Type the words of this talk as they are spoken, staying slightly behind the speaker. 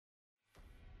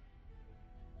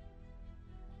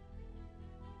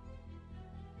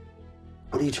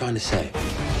What are you trying to say?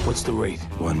 What's the rate?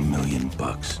 $1 million.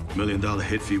 $1 million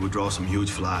hit fee would draw some huge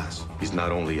flies. He's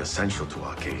not only essential to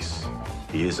our case,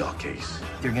 he is our case.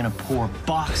 They're gonna pour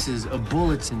boxes of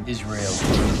bullets in Israel.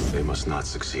 They must not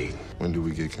succeed. When do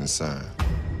we get consigned?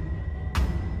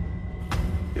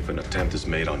 If an attempt is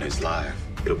made on his life,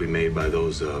 it'll be made by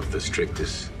those of the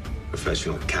strictest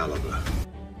professional caliber.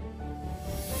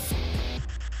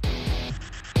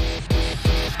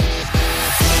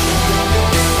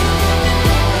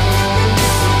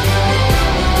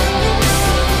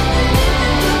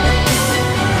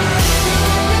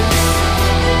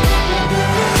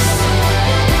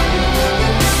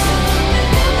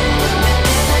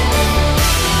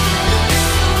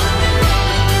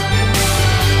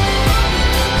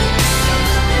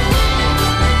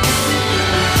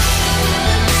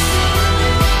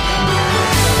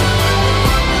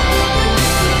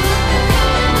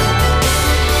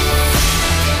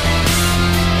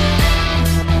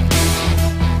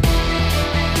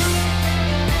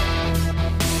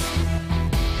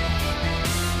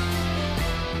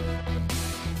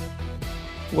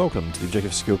 Welcome to the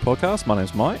Objective Skill Podcast. My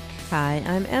name's Mike. Hi,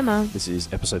 I'm Emma. This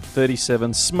is episode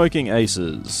 37, Smoking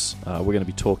Aces. We're going to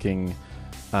be talking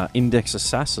Index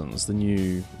Assassins, the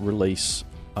new release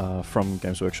from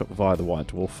Games Workshop via the White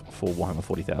Dwarf for Warhammer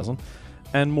 40,000.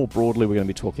 And more broadly, we're going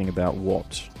to be talking about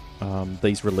what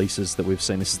these releases that we've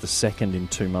seen, this is the second in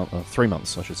 3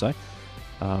 months, I should say,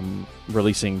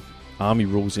 releasing army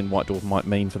rules in White Dwarf might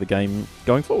mean for the game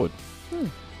going forward.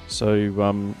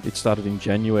 So it started in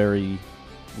January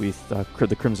with the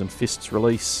Crimson Fists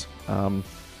release,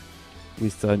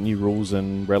 with new rules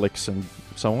and relics and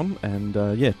so on. And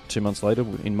 2 months later,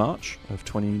 in March of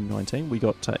 2019, we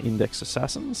got Index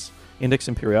Assassins. Index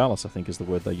Imperialis, I think, is the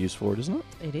word they use for it, isn't it?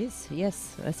 It is,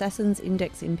 yes. Assassins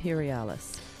Index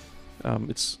Imperialis.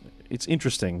 It's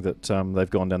interesting that they've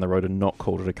gone down the road and not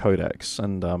called it a codex.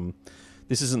 And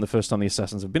this isn't the first time the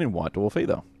Assassins have been in White Dwarf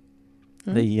either.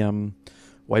 The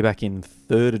way back in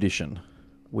 3rd edition,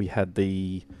 we had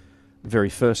the very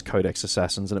first Codex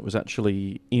Assassins, and it was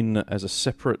actually in as a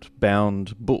separate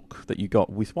bound book that you got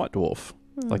with White Dwarf.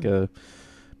 Like a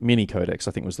mini codex,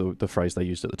 I think was the phrase they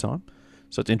used at the time.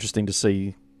 So it's interesting to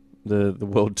see the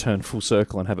world turn full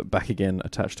circle and have it back again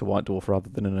attached to White Dwarf rather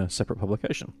than in a separate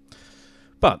publication.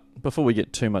 But before we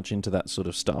get too much into that sort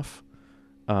of stuff,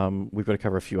 we've got to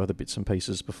cover a few other bits and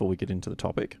pieces before we get into the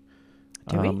topic.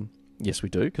 Do we? Yes, we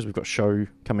do, because we've got show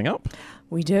coming up.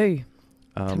 We do.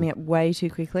 Coming up way too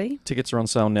quickly. Tickets are on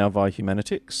sale now via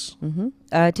Humanitix.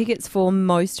 Tickets for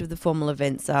most of the formal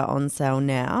events are on sale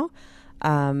now.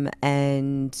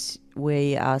 And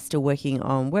we are still working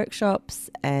on workshops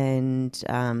and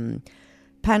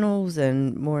panels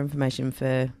and more information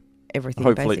for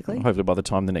everything, basically. Hopefully by the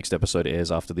time the next episode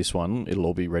airs after this one, it'll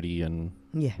all be ready and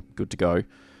good to go.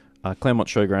 Claremont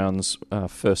Showgrounds,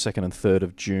 1st, 2nd and 3rd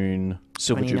of June.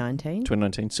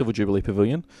 2019, Silver Jubilee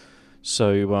Pavilion.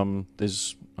 So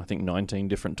there's, I think, 19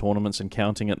 different tournaments and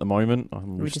counting at the moment.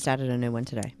 We just added a new one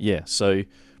today. Yeah, so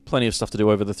plenty of stuff to do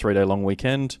over the 3-day long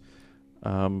weekend.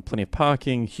 Plenty of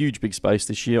parking, huge big space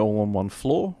this year, all on one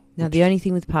floor. Now, the only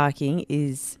thing with parking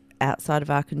is outside of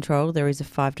our control. There is a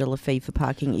 $5 fee for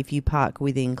parking if you park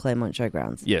within Claremont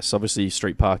Showgrounds. Yes, obviously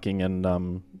street parking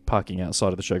and parking outside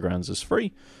of the showgrounds is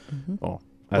free.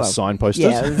 Signposted. Yeah,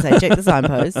 I was going to say, check the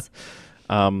signposts.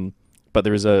 But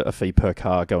there is a fee per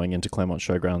car going into Claremont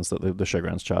Showgrounds that the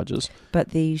Showgrounds charges.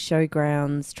 But the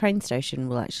Showgrounds train station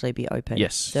will actually be open.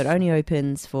 Yes. So it only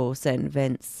opens for certain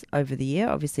events over the year.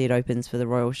 Obviously, it opens for the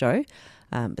Royal Show,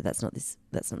 but that's not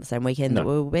the same weekend that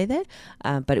we'll be there.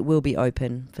 But it will be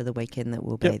open for the weekend that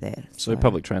we'll be there. So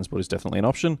public transport is definitely an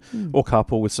option, or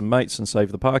carpool with some mates and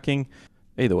save the parking.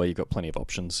 Either way, you've got plenty of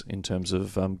options in terms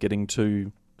of getting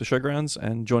to the Showgrounds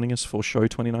and joining us for Show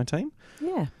 2019.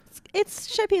 Yeah. It's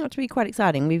shaping up to be quite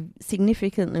exciting. We've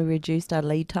significantly reduced our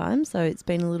lead time, so it's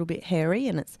been a little bit hairy,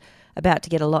 and it's about to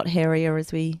get a lot hairier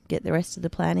as we get the rest of the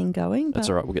planning going. That's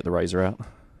all right. We'll get the razor out.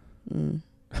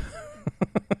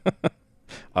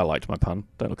 I liked my pun.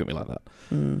 Don't look at me like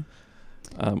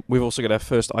that. We've also got our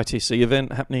first ITC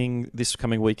event happening this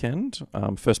coming weekend,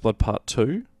 First Blood Part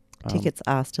 2. Tickets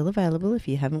are still available if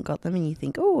you haven't got them and you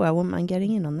think, I wouldn't mind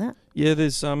getting in on that. Yeah,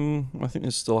 there's I think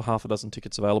there's still half a dozen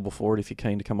tickets available for it if you're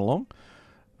keen to come along.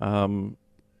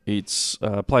 It's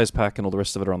Players Pack and all the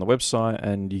rest of it are on the website,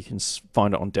 and you can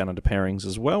find it on Down Under Pairings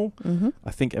as well.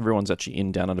 I think everyone's actually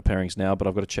in Down Under Pairings now, but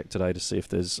I've got to check today to see if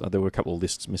there's... there were a couple of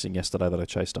lists missing yesterday that I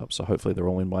chased up, so hopefully they're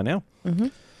all in by now.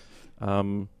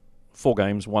 4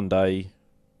 games, 1 day,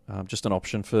 just an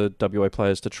option for WA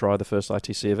players to try the first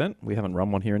ITC event. We haven't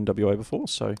run one here in WA before,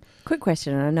 so... Quick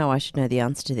question, and I know I should know the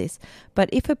answer to this, but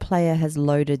if a player has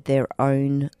loaded their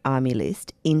own army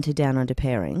list into Down Under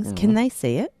Pairings, can they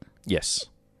see it? Yes,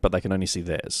 but they can only see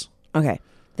theirs. Okay.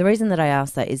 The reason that I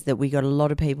asked that is that we got a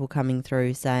lot of people coming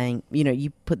through saying, you know,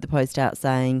 you put the post out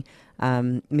saying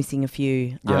missing a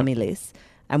few army lists,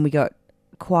 and we got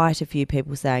quite a few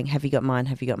people saying, have you got mine,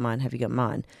 have you got mine, have you got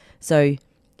mine? So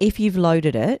if you've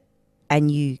loaded it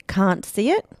and you can't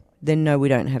see it, then no, we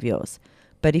don't have yours.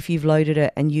 But if you've loaded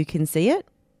it and you can see it,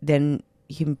 then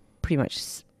you can pretty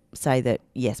much say that,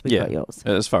 yes, we've got yours.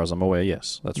 As far as I'm aware,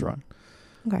 yes, that's right.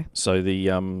 Okay. So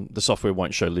the software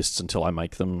won't show lists until I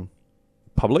make them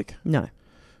public. No.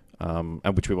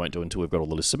 And which we won't do until we've got all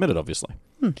the lists submitted, obviously.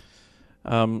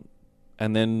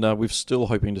 And then we're still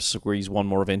hoping to squeeze one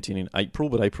more event in April,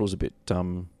 but April's a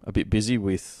bit busy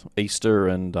with Easter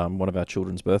and one of our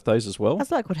children's birthdays as well. As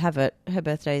luck would have it, her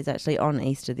birthday is actually on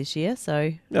Easter this year,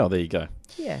 so... Oh, there you go.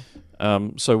 Yeah.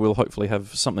 So we'll hopefully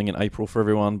have something in April for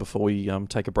everyone before we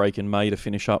take a break in May to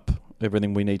finish up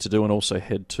everything we need to do, and also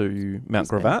head to Mount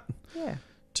Gravatt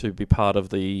to be part of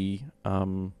the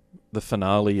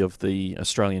finale of the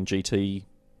Australian GT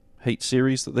Heat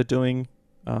series that they're doing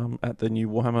at the new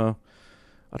Warhammer...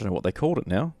 I don't know what they called it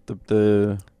now.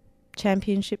 The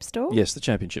Championship store? Yes, the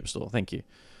Championship store. Thank you.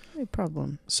 No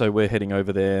problem. So we're heading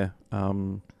over there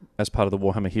as part of the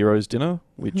Warhammer Heroes dinner,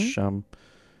 which,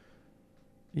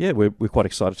 we're quite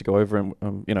excited to go over. And,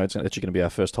 it's actually going to be our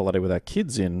first holiday with our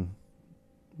kids in,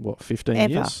 15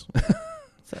 years?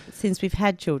 So, since we've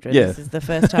had children, this is the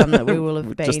first time that we will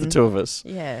have been... Just the two of us.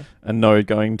 Yeah. And no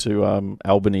going to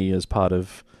Albany as part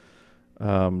of...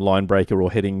 Linebreaker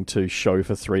or heading to show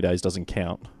for 3 days doesn't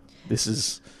count. This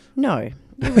is... No, it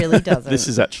really doesn't. This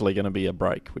is actually going to be a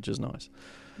break, which is nice.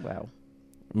 Well.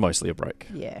 Mostly a break.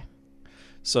 Yeah.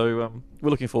 So we're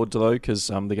looking forward to though, because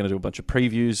they're going to do a bunch of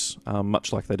previews,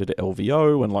 much like they did at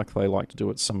LVO and like they like to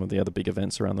do at some of the other big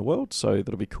events around the world. So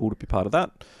that'll be cool to be part of that.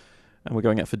 And we're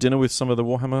going out for dinner with some of the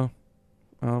Warhammer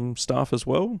staff as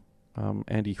well.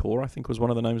 Andy Hoare, I think, was one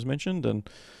of the names mentioned, and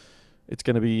it's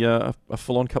going to be a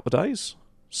full-on couple of days.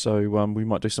 So we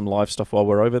might do some live stuff while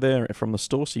we're over there from the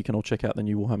store, so you can all check out the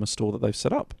new Warhammer store that they've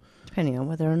set up. Depending on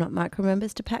whether or not Mike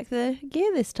remembers to pack the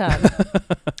gear this time.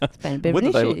 It's been a bit of an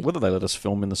issue. Whether they let us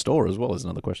film in the store as well is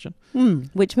another question.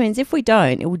 Which means if we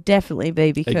don't, it will definitely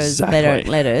be because they don't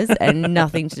let us, and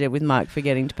nothing to do with Mike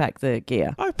forgetting to pack the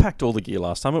gear. I packed all the gear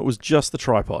last time. It was just the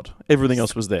tripod. Everything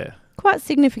else was there. Quite a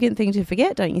significant thing to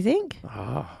forget, don't you think?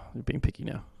 You're being picky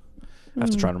now. I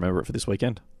have to try and remember it for this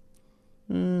weekend.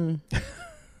 If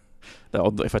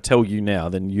I tell you now,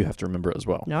 then you have to remember it as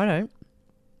well. No, I don't.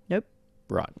 Nope.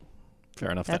 Right.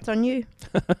 Fair enough. That's on you.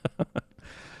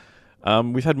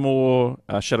 We've had more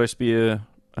Shadow Spear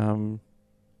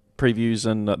previews,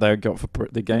 and they got for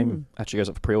the game actually goes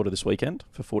up for pre-order this weekend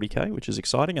for 40k, which is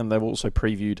exciting. And they've also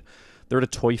previewed. They're at a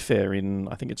toy fair in,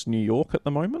 I think it's New York at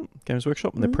the moment, Games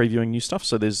Workshop, and they're previewing new stuff.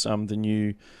 So there's the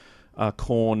new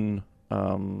Khorne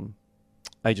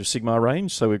Age of Sigmar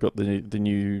range. So we've got the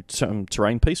new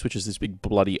terrain piece, which is this big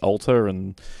bloody altar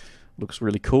and looks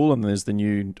really cool. And there's the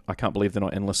new, I can't believe they're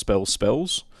not endless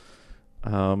spells.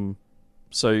 So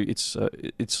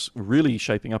it's really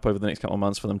shaping up over the next couple of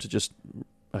months for them to just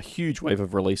a huge wave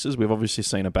of releases. We've obviously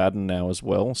seen Abaddon now as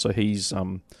well. So he's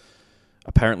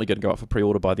apparently going to go up for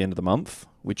pre-order by the end of the month,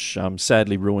 which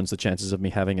sadly ruins the chances of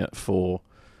me having it for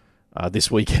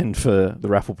this weekend for the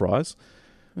raffle prize.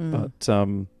 But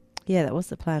yeah, that was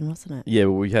the plan, wasn't it? Yeah,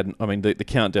 well, we had. I mean, the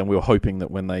countdown. We were hoping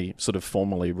that when they sort of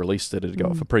formally released it, it'd go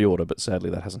up for pre-order, but sadly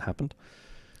that hasn't happened.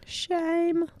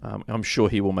 Shame. I'm sure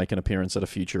he will make an appearance at a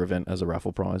future event as a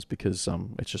raffle prize because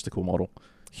it's just a cool model,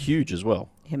 huge as well.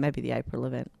 Yeah, maybe the April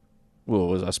event.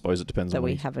 Well, I suppose it depends. That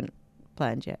we haven't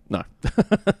planned yet. No.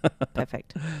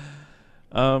 Perfect.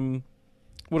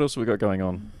 What else have we got going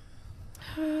on?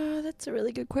 That's a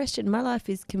really good question. My life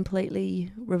is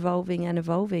completely revolving and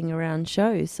evolving around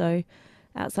shows, so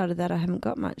outside of that I haven't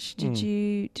got much.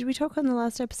 Did we talk on the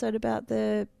last episode about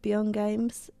the Beyond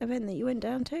Games event that you went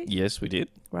down to? Yes, we did.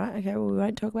 Right, okay, well we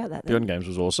won't talk about that then. Beyond Games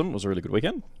was awesome. It was a really good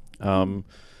weekend.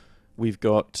 We've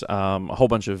got a whole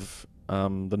bunch of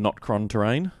the Notcron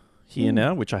terrain here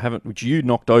now, which you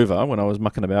knocked over when I was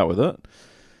mucking about with it.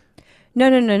 No.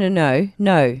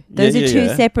 Those are two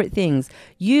separate things.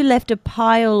 You left a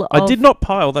pile of... I did not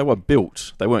pile. They were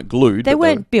built. They weren't glued. They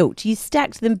weren't built. You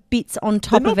stacked them bits on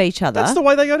top of each other. That's the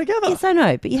way they go together. Yes, I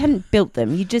know, but you hadn't built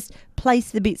them. You just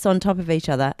placed the bits on top of each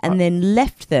other and then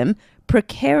left them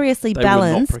precariously They were not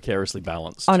balanced precariously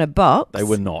balanced. on a box. They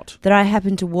were not. That I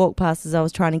happened to walk past as I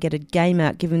was trying to get a game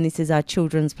out, given this is our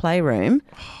children's playroom,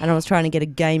 and I was trying to get a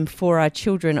game for our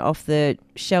children off the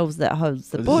shelves that holds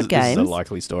the board games. This is a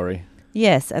likely story.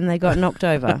 Yes, and they got knocked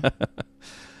over.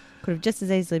 Could have just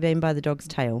as easily been by the dog's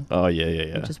tail. Oh, yeah.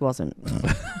 It just wasn't.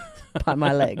 By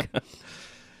my leg.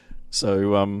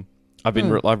 So I've been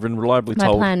reliably My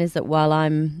told. plan is that while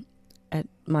I'm at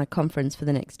my conference for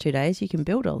the next 2 days, you can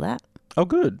build all that. Oh,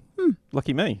 good.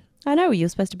 Lucky me. I know, you were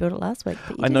supposed to build it last week.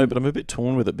 But you know, didn't. but I'm a bit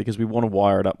torn with it because we want to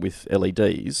wire it up with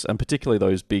LEDs, and particularly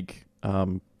those big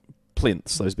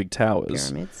plinths, those big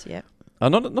towers. Pyramids, yeah.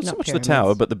 Not so much pyramids. the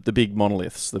tower, but the big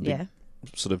monoliths, the big Yeah.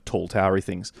 sort of tall towery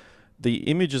things. The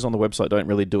images on the website don't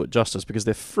really do it justice because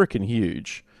they're freaking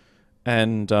huge.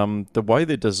 And the way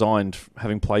they're designed,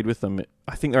 having played with them,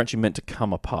 I think they're actually meant to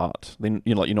come apart. Then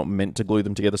you're not meant to glue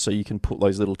them together, so you can put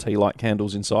those little tea light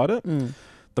candles inside it.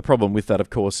 The problem with that, of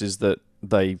course, is that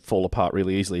they fall apart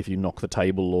really easily if you knock the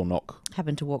table or knock.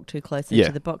 Happen to walk too close Yeah.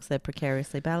 into the box they're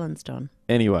precariously balanced on.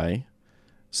 Anyway,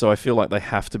 so I feel like they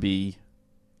have to be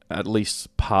at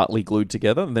least partly glued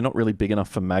together. They're not really big enough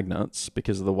for magnets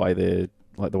because of the way they're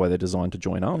designed to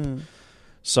join up.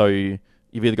 So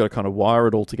you've either got to kind of wire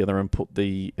it all together and put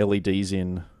the LEDs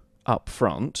in up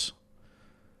front,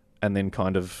 and then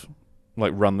kind of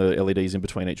like run the LEDs in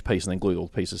between each piece and then glue all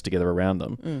the pieces together around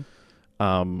them.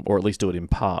 Or at least do it in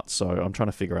parts. So I'm trying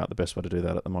to figure out the best way to do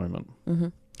that at the moment.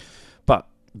 But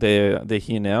they're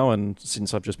here now, and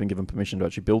since I've just been given permission to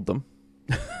actually build them,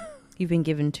 You've been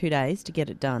given 2 days to get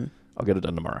it done. I'll get it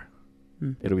done tomorrow.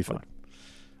 It'll be fine.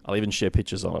 I'll even share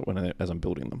pictures on it as I'm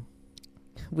building them.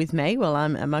 With me while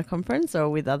I'm at my conference, or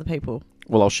with other people?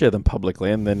 Well, I'll share them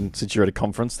publicly, and then since you're at a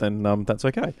conference, then that's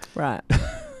okay. Right.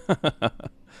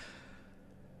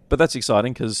 But that's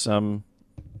exciting because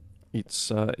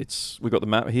we've got the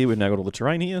map here. We've now got all the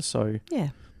terrain here, so Yeah.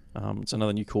 it's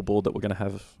another new cool board that we're going to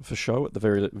have for show at the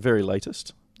very very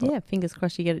latest. Yeah, fingers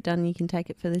crossed you get it done and you can take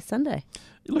it for this Sunday.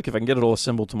 Look, if I can get it all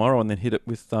assembled tomorrow and then hit it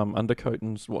with undercoat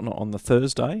and whatnot on the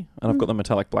Thursday, and I've got the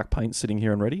metallic black paint sitting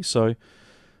here and ready, so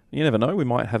you never know, we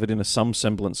might have it in some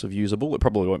semblance of usable. It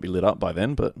probably won't be lit up by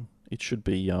then, but it should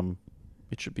be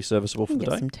serviceable for the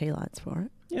Get day. some tea lights for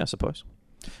it. Yeah, I suppose.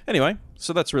 Anyway,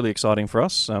 so that's really exciting for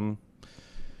us. And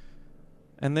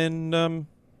then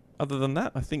other than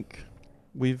that, I think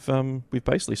we've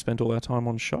basically spent all our time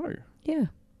on show. Yeah.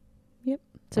 Yep.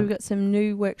 So we've got some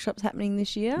new workshops happening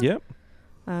this year. Yep.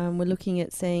 We're looking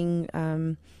at seeing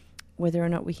whether or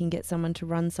not we can get someone to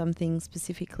run something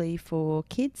specifically for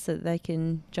kids so that they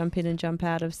can jump in and jump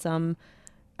out of some...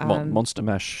 Monster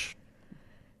Mash.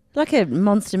 Like a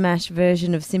Monster Mash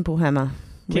version of Simple Hammer.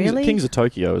 Really? Kings of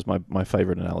Tokyo is my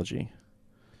favourite analogy.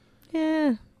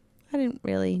 Yeah. I didn't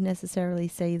really necessarily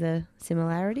see the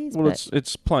similarities. Well,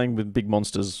 it's playing with big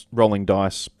monsters, rolling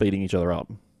dice, beating each other up.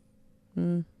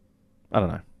 I don't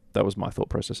know. That was my thought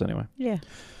process anyway. Yeah.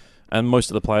 And most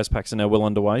of the players packs are now well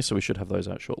underway, so we should have those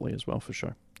out shortly as well for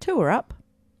sure. 2 are up.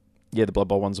 Yeah, the Blood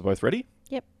Bowl ones are both ready.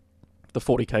 Yep. The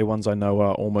 40k ones I know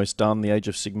are almost done. The Age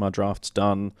of Sigmar draft's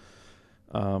done.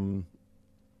 The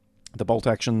Bolt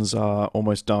actions are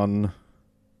almost done.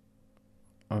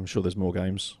 I'm sure there's more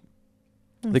games.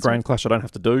 The Grand Clash I don't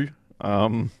have to do.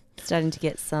 Starting to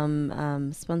get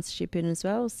some sponsorship in as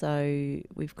well. So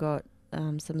we've got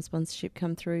some sponsorship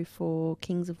come through for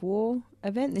Kings of War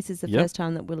event. This is the first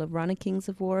time that we'll have run a Kings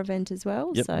of War event as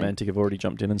well. Yep, so Mantic have already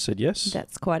jumped in and said yes.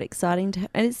 That's quite exciting.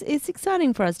 And it's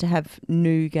exciting for us to have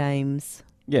new games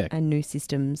and new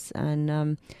systems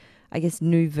and I guess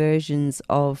new versions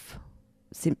of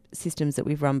systems that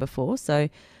we've run before. So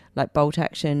like Bolt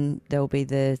Action, there'll be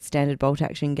the standard Bolt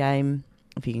Action game,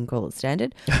 if you can call it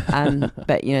standard.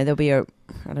 But, there'll be I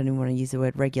don't even want to use the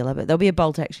word regular, but there'll be a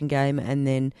Bolt Action game, and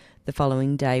then the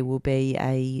following day will be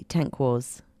a Tank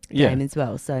Wars game as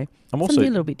well. So something a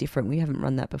little bit different. We haven't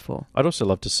run that before. I'd also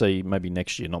love to see, maybe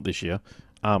next year, not this year,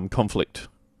 Conflict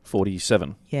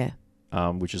 47. Yeah.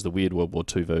 Which is the weird World War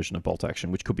II version of Bolt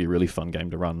Action, which could be a really fun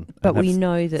game to run. But we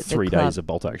know that 3 days of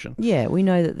Bolt Action. Yeah, we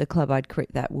know that the club I'd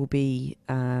crit that will be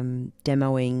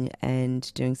demoing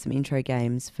and doing some intro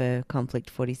games for Conflict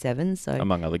 47. So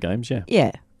among other games, yeah.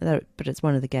 Yeah, but it's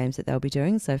one of the games that they'll be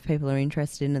doing. So if people are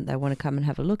interested in it, they want to come and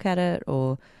have a look at it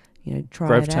or try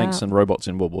Grav it out. tanks and robots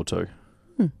in World War II.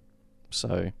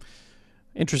 So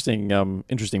interesting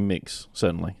mix,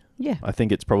 certainly. Yeah. I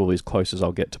think it's probably as close as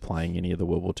I'll get to playing any of the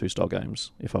World War II style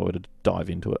games if I were to dive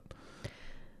into it.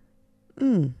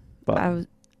 But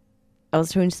I was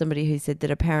talking to somebody who said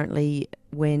that apparently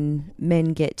when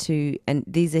men get to, and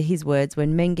these are his words,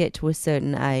 when men get to a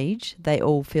certain age, they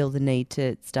all feel the need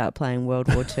to start playing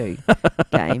World War II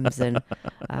games. And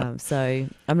so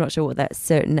I'm not sure what that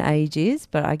certain age is,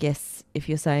 but I guess if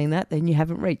you're saying that, then you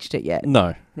haven't reached it yet.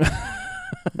 No.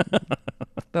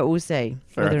 But we'll see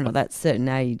Fair whether enough. or not that certain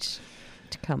age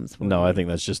comes for No, you. I think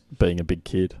that's just being a big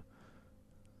kid.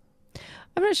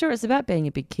 I'm not sure it's about being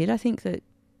a big kid. I think it's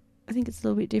a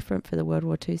little bit different for the World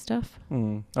War II stuff.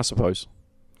 I suppose.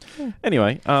 Yeah.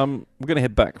 Anyway, we're going to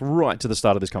head back right to the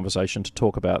start of this conversation to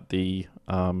talk about the...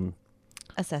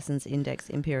 Assassin's Index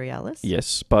Imperialis.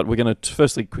 Yes, but we're going to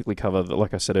firstly quickly cover,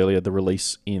 like I said earlier, the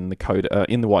release in the code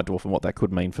in the White Dwarf and what that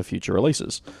could mean for future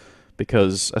releases.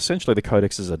 Because essentially the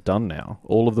codexes are done now.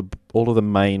 All of the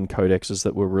main codexes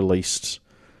that were released...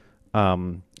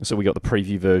 so we got the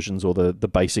preview versions or the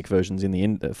basic versions in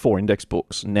the 4 index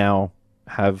books now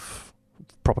have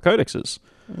proper codexes.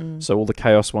 So all the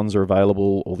Chaos ones are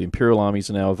available, all the Imperial armies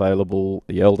are now available,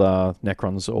 the Eldar,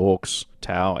 Necrons, Orcs,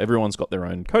 Tau, everyone's got their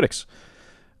own codex.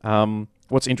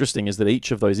 What's interesting is that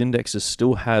each of those indexes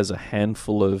still has a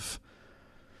handful of...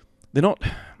 They're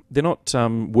not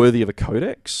worthy of a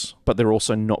codex, but they're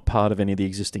also not part of any of the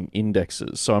existing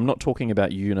indexes. So I'm not talking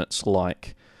about units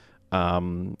like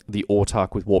the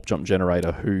Autarch with Warp Jump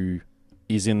Generator, who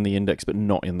is in the index but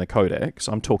not in the codex.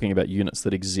 I'm talking about units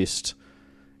that exist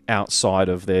outside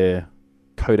of their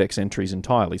codex entries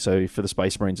entirely. So for the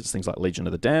Space Marines, it's things like Legion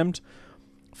of the Damned.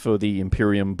 For the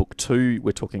Imperium Book 2,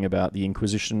 we're talking about the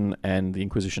Inquisition and the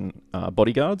Inquisition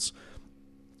bodyguards.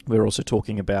 We're also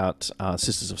talking about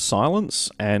Sisters of Silence,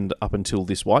 and up until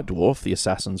this White Dwarf, the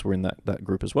Assassins were in that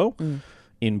group as well.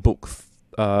 In Book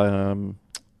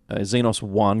Xenos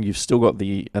 1, you've still got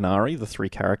the Inari, the 3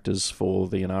 characters for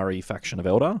the Inari faction of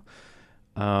Eldar.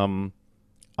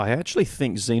 I actually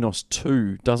think Xenos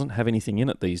 2 doesn't have anything in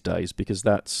it these days, because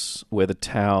that's where the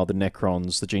Tau, the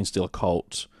Necrons, the Genestealer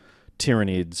Cult,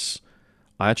 Tyranids...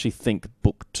 I actually think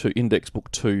Index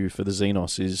Book 2 for the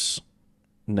Xenos is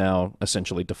now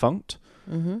essentially defunct.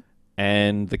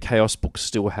 And the Chaos book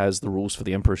still has the rules for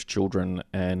the Emperor's Children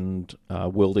and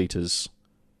World Eaters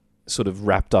sort of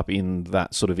wrapped up in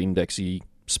that sort of indexy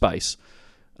space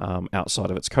outside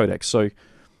of its codex. So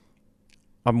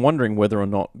I'm wondering whether or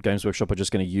not Games Workshop are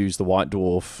just going to use the White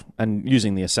Dwarf and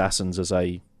using the Assassins as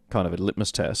a kind of a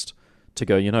litmus test to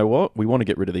go, you know what, we want to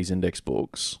get rid of these index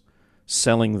books,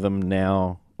 selling them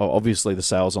now. Well, obviously the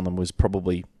sales on them was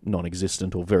probably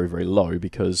non-existent or very, very low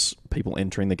because people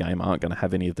entering the game aren't going to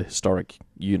have any of the historic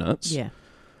units. Yeah.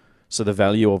 So the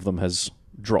value of them has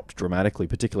dropped dramatically,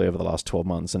 particularly over the last 12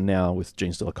 months. And now with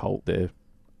Genestealer Cult, they're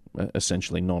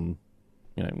essentially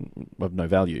of no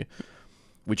value,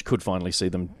 which could finally see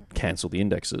them cancel the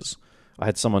indexes. I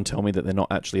had someone tell me that they're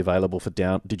not actually available for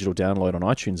digital download on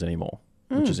iTunes anymore,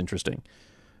 which is interesting.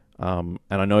 And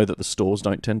I know that the stores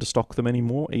don't tend to stock them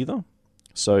anymore either.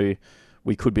 So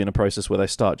we could be in a process where they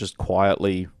start just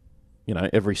quietly,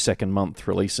 every second month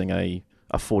releasing a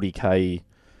 40k,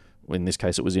 in this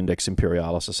case it was Index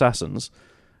Imperialis Assassins.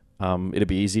 It'd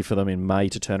be easy for them in May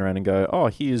to turn around and go, oh,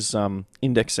 here's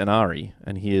Index Inari,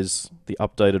 and here's the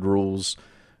updated rules,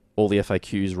 all the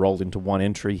FAQs rolled into one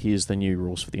entry, here's the new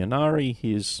rules for the Inari,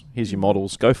 here's your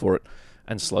models, go for it,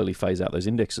 and slowly phase out those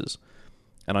indexes.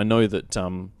 And I know that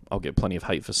I'll get plenty of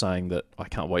hate for saying that I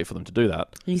can't wait for them to do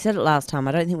that. You said it last time.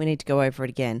 I don't think we need to go over it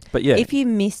again. But yeah, if you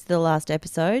missed the last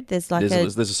episode, there's a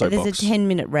soapbox. There's a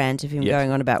 10-minute rant of him going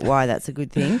on about why that's a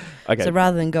good thing. Okay. So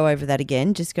rather than go over that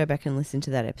again, just go back and listen to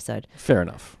that episode. Fair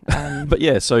enough. But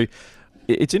yeah, so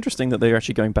it's interesting that they're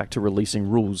actually going back to releasing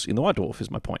rules in the White Dwarf, is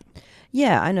my point.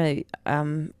 Yeah, I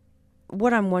know.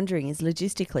 What I'm wondering is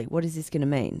logistically, what is this going to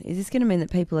mean? Is this going to mean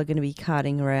that people are going to be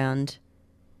carting around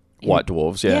White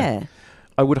Dwarves, yeah.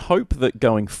 I would hope that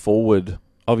going forward,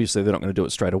 obviously they're not going to do it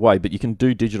straight away, but you can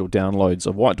do digital downloads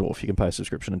of White Dwarf. You can pay a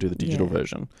subscription and do the digital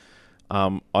version.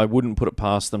 I wouldn't put it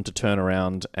past them to turn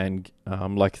around and,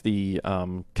 like the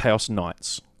Chaos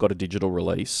Knights got a digital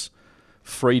release,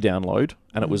 free download,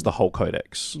 and it was the whole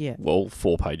codex. Yeah. Well,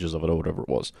 4 pages of it or whatever it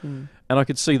was. And I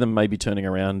could see them maybe turning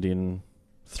around in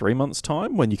 3 months'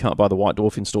 time when you can't buy the White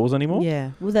Dwarf in stores anymore.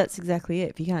 Yeah, well, that's exactly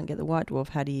it. If you can't get the White Dwarf,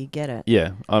 how do you get it?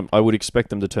 Yeah, I would expect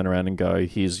them to turn around and go,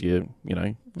 here's your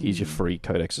free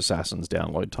Codex Assassins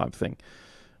download type thing.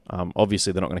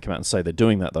 Obviously, they're not going to come out and say they're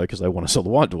doing that, though, because they want to sell the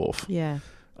White Dwarf. Yeah.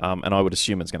 And I would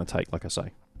assume it's going to take, like I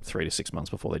say, 3 to 6 months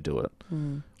before they do it.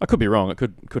 I could be wrong. It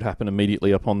could happen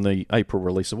immediately upon the April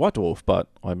release of White Dwarf, but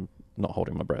I'm not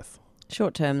holding my breath.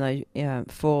 Short term, though,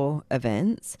 for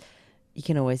events, you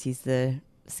can always use the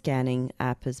scanning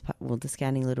app the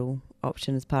scanning little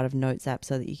option as part of Notes app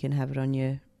so that you can have it on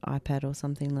your iPad or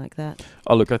something like that.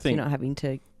 Oh, look, I So think... you're not having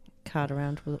to cart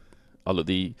around with it. Oh, look,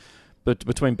 but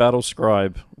between Battle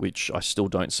Scribe, which I still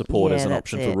don't support as an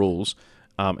option for rules,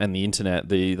 and the internet,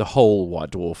 the whole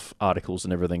White Dwarf articles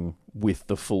and everything with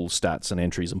the full stats and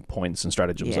entries and points and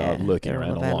stratagems are lurking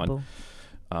around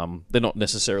online. They're not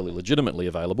necessarily legitimately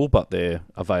available, but they're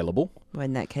available. Well,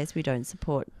 in that case, we don't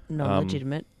support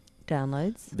non-legitimate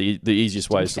downloads. The easiest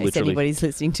way is to literally... anybody's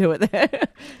listening to it there.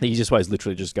 The easiest way is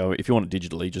literally just go... If you want it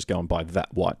digitally, just go and buy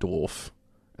that White Dwarf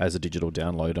as a digital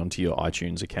download onto your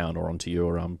iTunes account or onto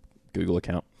your Google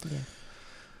account. Yeah.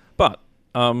 But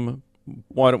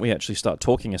why don't we actually start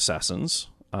talking Assassins?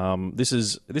 This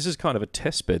is kind of a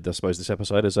test bed, I suppose, this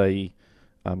episode, as a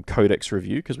codex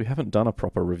review, because we haven't done a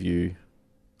proper review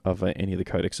of any of the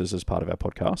codexes as part of our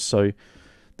podcast. So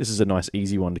this is a nice,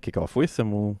 easy one to kick off with,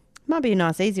 and we'll... Might be a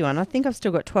nice, easy one. I think I've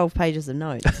still got 12 pages of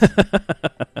notes.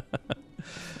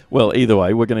 Well, either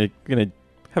way, we're going to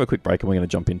have a quick break, and we're going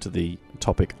to jump into the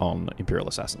topic on Imperial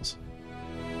Assassins.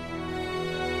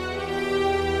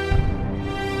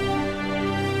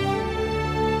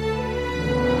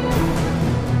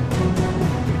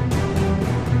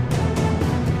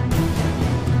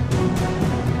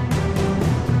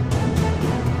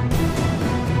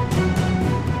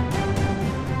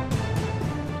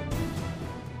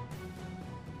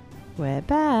 We're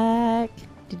back.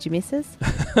 Did you miss us?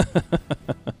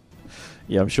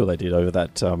 Yeah, I'm sure they did over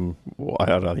that, I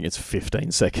don't think it's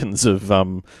 15 seconds of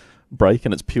break,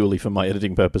 and it's purely for my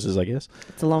editing purposes, I guess.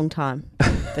 It's a long time.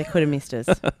 They could have missed us.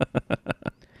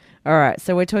 All right,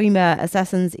 so we're talking about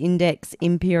Assassin's Index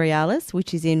Imperialis,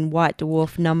 which is in White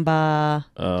Dwarf number...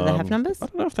 do they have numbers? I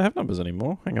don't know if they have numbers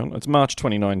anymore. Hang on. It's March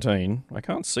 2019. I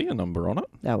can't see a number on it.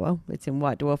 Oh, well, it's in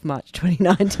White Dwarf March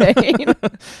 2019.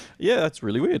 Yeah, that's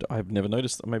really weird. I've never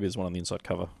noticed. Maybe there's one on the inside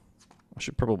cover. I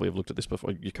should probably have looked at this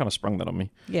before. You kind of sprung that on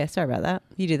me. Yeah, sorry about that.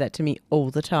 You do that to me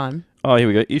all the time. Oh, here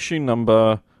we go. Issue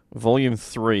number, volume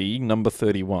 3, number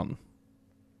 31.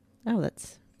 Oh,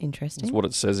 that's interesting. That's what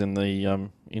it says in the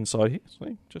inside here.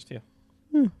 See, just here.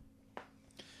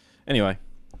 Anyway,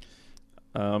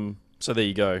 so there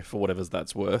you go, for whatever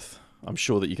that's worth. I'm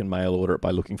sure that you can mail order it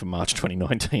by looking for March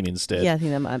 2019 instead. Yeah, I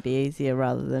think that might be easier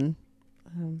rather than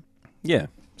yeah.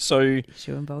 So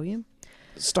issue and volume.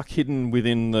 Stuck hidden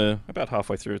within about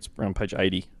halfway through, it's around page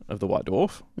 80 of the White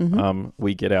Dwarf.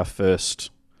 We get our first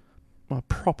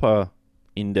proper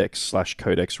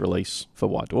index/codex release for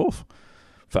White Dwarf,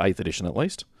 for 8th edition at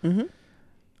least.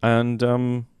 And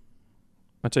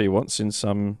I tell you what, since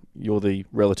you're the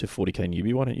relative 40k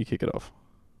newbie, why don't you kick it off?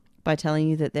 By telling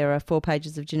you that there are 4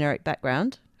 pages of generic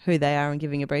background, who they are, and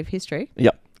giving a brief history.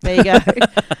 Yep. There you go.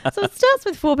 So it starts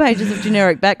with 4 pages of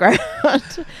generic background.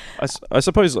 I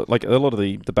suppose, like, a lot of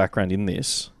the background in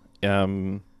this,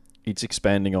 it's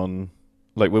expanding on,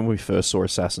 like, when we first saw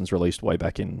Assassins released way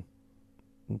back in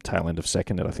tail end of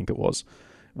 2nd, I think it was,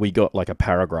 we got like a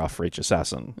paragraph for each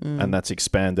assassin, and that's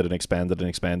expanded and expanded and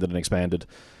expanded and expanded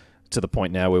to the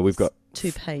point now where we've got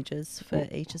 2 pages for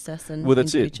each assassin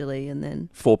that's individually, and then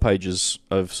 4 pages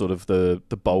of sort of the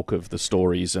bulk of the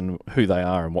stories and who they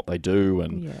are and what they do,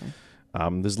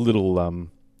 and there's little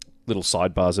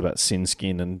sidebars about Sin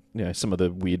Skin and some of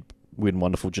the weird and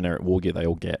wonderful generic war gear they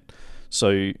all get.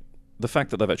 So the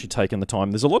fact that they've actually taken the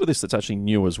time, there's a lot of this that's actually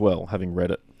new as well, having read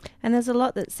it. And there's a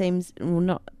lot that seems,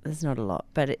 there's not a lot,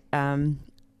 but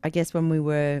I guess when we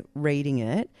were reading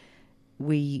it,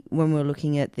 when we were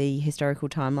looking at the historical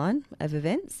timeline of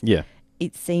events,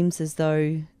 it seems as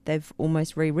though they've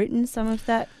almost rewritten some of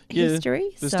that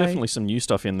history. There's definitely some new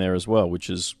stuff in there as well, which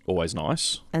is always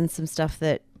nice. And some stuff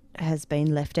that has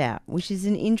been left out, which is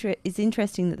it's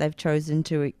interesting that they've chosen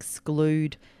to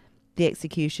exclude the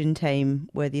execution team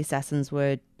where the assassins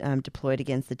were deployed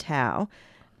against the Tau,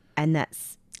 and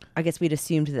that's, I guess we'd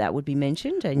assumed that would be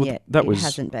mentioned, and yet it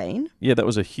hasn't been. Yeah, that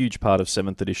was a huge part of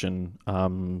 7th edition.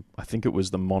 I think it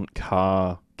was the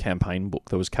Montcar campaign book.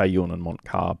 There was Cayun and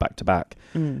Montcar back to back,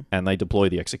 and they deploy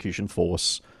the execution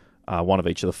force, one of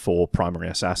each of the 4 primary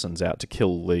assassins, out to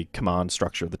kill the command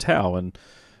structure of the Tau, and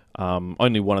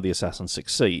only one of the assassins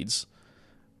succeeds.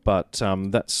 But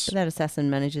that assassin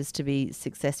manages to be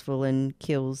successful and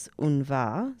kills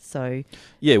Unvar. So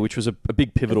which was a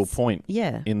big pivotal point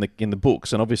in the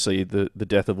books. And obviously the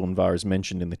death of Unvar is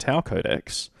mentioned in the Tau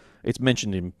Codex. It's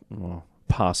mentioned in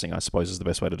passing, I suppose, is the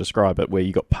best way to describe it, where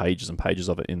you got pages and pages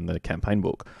of it in the campaign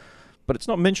book. But it's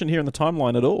not mentioned here in the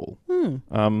timeline at all.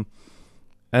 And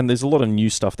there's a lot of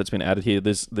new stuff that's been added here.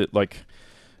 There's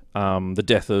the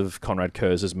death of Conrad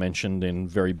Kurz is mentioned in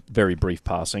very, very brief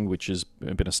passing, which has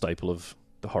been a staple of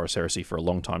the Horus Heresy for a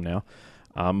long time now.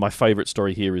 My favourite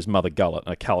story here is Mother Gullet,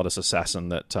 a Calidus assassin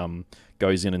that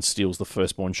goes in and steals the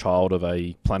firstborn child of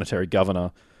a planetary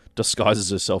governor, disguises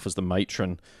herself as the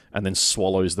matron, and then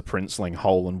swallows the princeling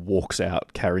whole and walks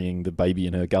out carrying the baby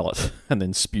in her gullet, and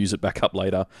then spews it back up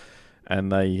later,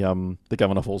 and the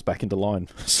governor falls back into line.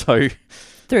 So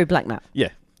through blackmail. Yeah.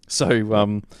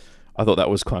 So I thought that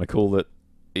was kind of cool that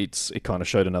it kind of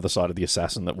showed another side of the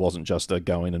assassin that wasn't just a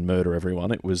go in and murder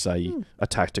everyone. It was a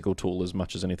tactical tool as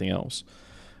much as anything else.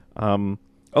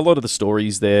 A lot of the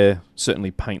stories there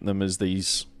certainly paint them as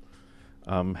these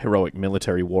heroic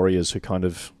military warriors who kind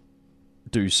of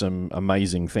do some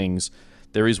amazing things.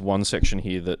 There is one section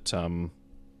here that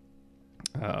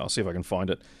I'll see if I can find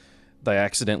it. They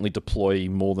accidentally deploy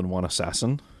more than one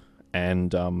assassin,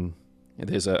 and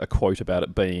there's a quote about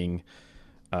it being,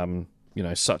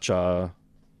 such a,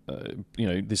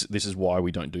 this is why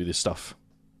we don't do this stuff,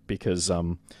 because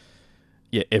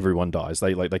everyone dies.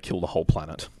 They kill the whole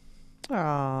planet.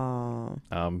 Oh.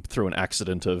 Through an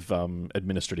accident of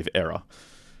administrative error.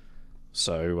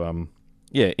 So,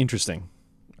 interesting.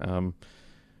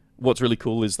 What's really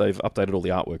cool is they've updated all the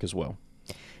artwork as well.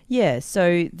 Yeah,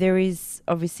 so there is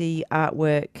obviously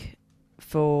artwork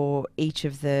for each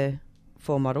of the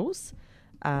 4 models.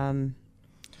 And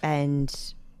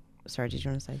sorry, did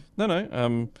you want to say?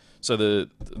 No. So the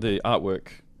artwork,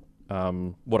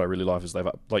 what I really like is they've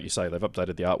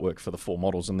updated the artwork for the 4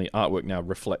 models, and the artwork now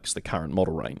reflects the current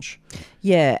model range.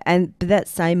 Yeah, and that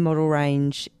same model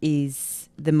range is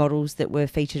the models that were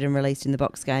featured and released in the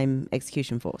box game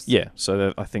Execution Force. Yeah,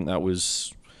 so I think that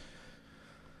was...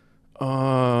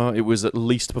 it was at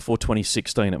least before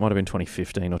 2016. It might have been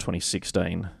 2015 or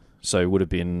 2016. So it would have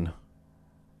been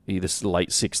either late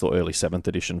 6th or early 7th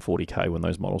edition 40k when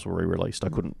those models were re-released. I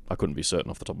couldn't be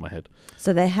certain off the top of my head.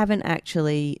 So they haven't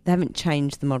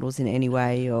changed the models in any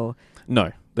way, or...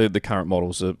 No, the current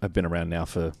models have been around now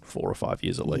for 4 or 5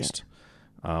 years at least.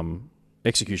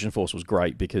 Execution Force was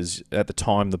great because at the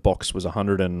time the box was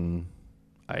 $180,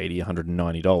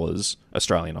 $190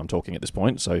 Australian. I'm talking at this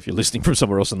point. So if you're listening from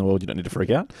somewhere else in the world, you don't need to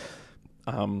freak out.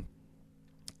 And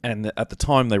at the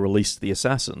time they released the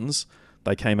Assassins,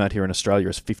 they came out here in Australia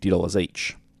as $50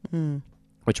 each,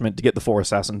 which meant to get the 4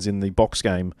 Assassins in the box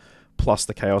game plus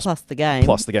the Chaos plus the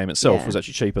game itself was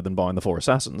actually cheaper than buying the 4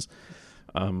 Assassins.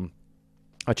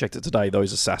 I checked it today.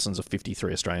 Those Assassins are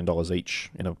 $53 Australian each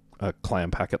in a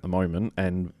clan pack at the moment,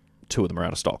 and 2 of them are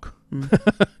out of stock.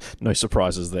 No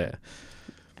surprises there.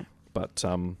 But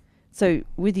so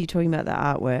with you talking about the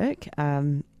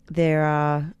artwork, there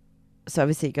are... So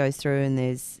obviously it goes through and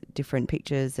there's different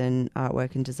pictures and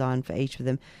artwork and design for each of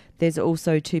them. There's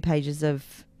also 2 pages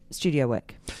of studio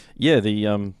work. Yeah,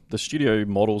 the studio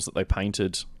models that they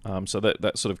painted, so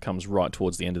that sort of comes right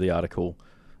towards the end of the article.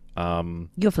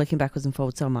 You're flicking backwards and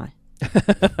forwards, so am I.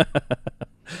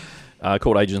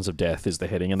 Called Agents of Death is the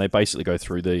heading, and they basically go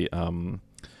through the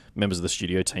members of the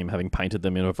studio team having painted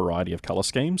them in a variety of colour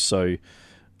schemes. So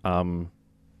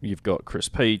you've got Chris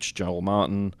Peach, Joel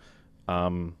Martin...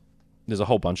 there's a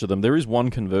whole bunch of them. There is one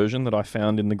conversion that I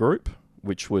found in the group,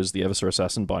 which was the Eversor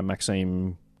Assassin by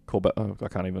Maxime Corbeil.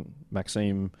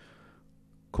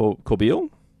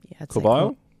 Yeah,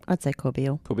 Corbeil? I'd say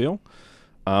Corbeil. Corbeil.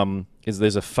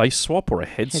 There's a face swap or a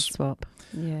head swap?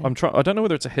 Yeah. I don't know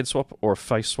whether it's a head swap or a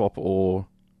face swap, or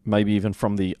maybe even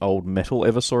from the old metal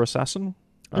Eversor Assassin.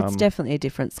 It's definitely a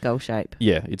different skull shape.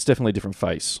 Yeah, it's definitely a different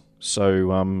face.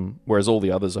 So whereas all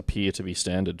the others appear to be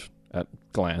standard at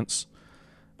glance.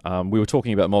 We were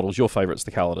talking about models. Your favourite's the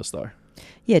Calidus, though.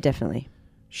 Yeah, definitely.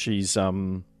 She's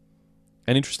an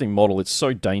interesting model. It's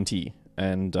so dainty,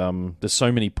 and there's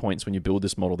so many points when you build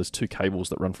this model. There's 2 cables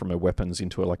that run from her weapons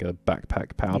into a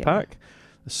backpack power pack.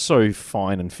 It's so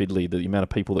fine and fiddly, the amount of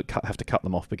people that have to cut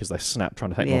them off because they snap trying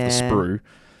to take them off the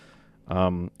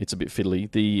sprue. It's a bit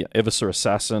fiddly. The Eversor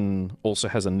Assassin also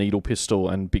has a needle pistol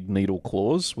and big needle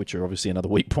claws, which are obviously another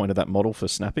weak point of that model for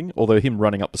snapping, although him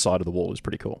running up the side of the wall is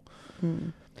pretty cool.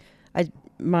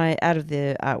 Out of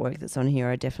the artwork that's on here,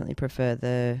 I definitely prefer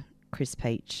the Chris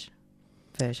Peach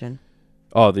version.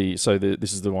 Oh, this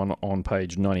is the one on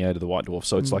page 98 of the White Dwarf.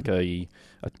 So it's like a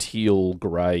teal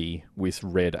grey with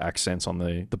red accents on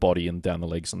the body and down the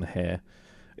legs and the hair.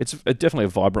 It's definitely a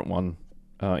vibrant one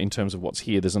in terms of what's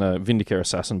here. There's a Vindicare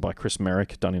Assassin by Chris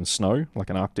Merrick done in snow, like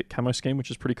an Arctic camo scheme,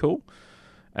 which is pretty cool.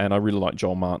 And I really like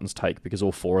Joel Martin's take because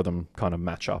all 4 of them kind of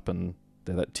match up and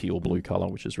they're that teal blue colour,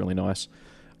 which is really nice.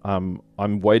 I'm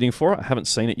waiting for it. I haven't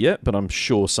seen it yet, but I'm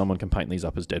sure someone can paint these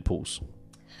up as Deadpools.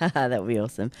 That would be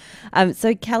awesome.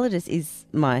 So Calidus is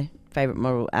my favourite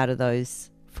model out of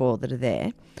those 4 that are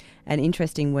there. And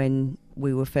interesting, when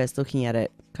we were first looking at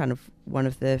it, kind of one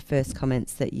of the first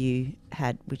comments that you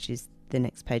had, which is the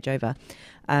next page over,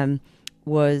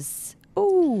 was,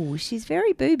 she's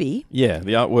very booby. Yeah,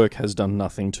 the artwork has done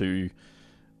nothing to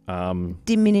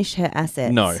diminish her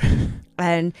assets. No.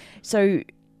 And so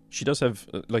she does have,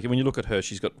 like, when you look at her,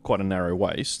 she's got quite a narrow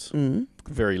waist,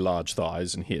 very large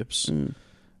thighs and hips.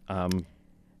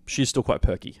 She's still quite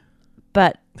perky.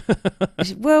 But,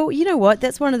 well, you know what?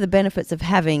 That's one of the benefits of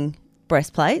having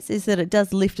breastplates is that it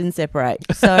does lift and separate.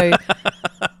 So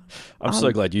I'm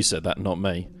so glad you said that, not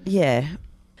me. Yeah.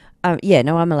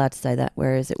 No, I'm allowed to say that,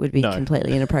 whereas it would be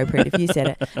completely inappropriate if you said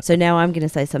it. So now I'm going to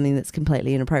say something that's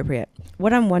completely inappropriate.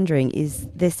 What I'm wondering is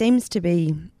there seems to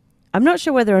be, I'm not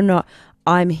sure whether or not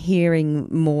I'm hearing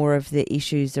more of the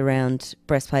issues around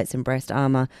breastplates and breast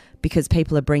armour because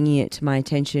people are bringing it to my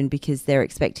attention because they're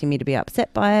expecting me to be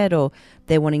upset by it, or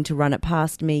they're wanting to run it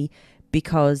past me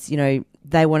because, you know,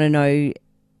 they want to know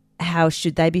how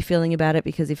should they be feeling about it,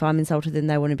 because if I'm insulted, then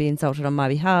they want to be insulted on my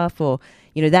behalf, or,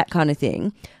 you know, that kind of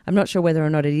thing. I'm not sure whether or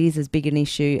not it is as big an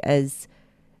issue as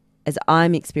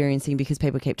I'm experiencing because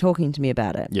people keep talking to me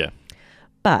about it. Yeah.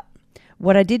 But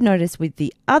what I did notice with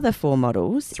the other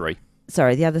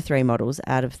the other three models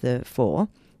out of the 4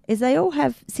 is they all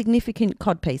have significant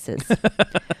cod pieces.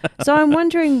 So I'm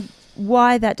wondering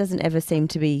why that doesn't ever seem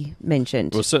to be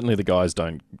mentioned. Well, certainly the guys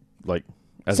don't, like...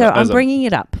 I'm bringing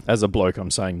it up. As a bloke,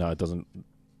 I'm saying no, it doesn't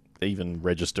even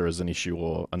register as an issue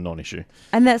or a non-issue.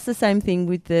 And that's the same thing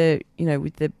with the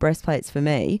breastplates for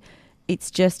me.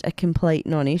 It's just a complete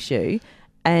non-issue.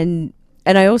 And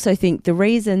I also think the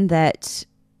reason that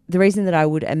I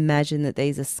would imagine that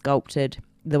these are sculpted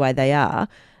the way they are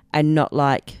and not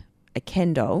like a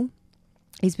Ken doll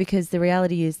is because the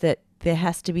reality is that there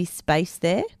has to be space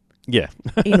there. Yeah.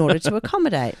 in order to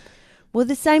accommodate. Well,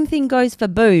 the same thing goes for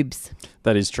boobs.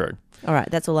 That is true. All right,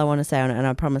 that's all I want to say on it, and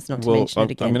I promise not to mention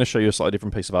it again. I'm going to show you a slightly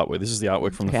different piece of artwork. This is the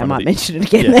artwork from the front I might mention it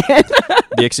again then.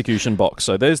 The execution box.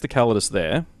 So there's the Calidus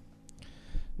there.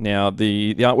 Now,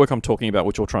 the artwork I'm talking about,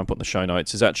 which I'll try and put in the show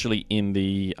notes, is actually in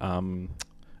the...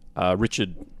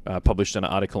 Richard published an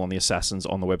article on the assassins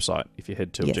on the website. If you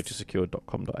head to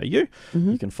objectivesecure.com.au,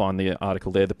 you can find the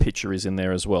article there. The picture is in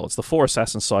there as well. It's the 4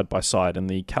 assassins side by side, and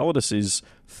the Calidus is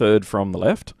third from the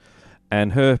left.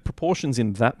 And her proportions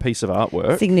in that piece of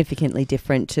artwork... significantly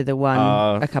different to the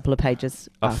one a couple of pages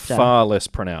after. Far less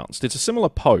pronounced. It's a similar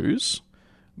pose,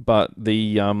 but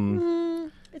the...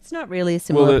 it's not really a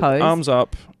similar pose. Arms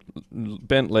up,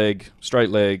 bent leg, straight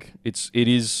leg. It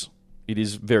is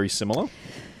very similar.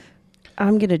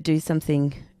 I'm going to do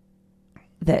something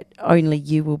that only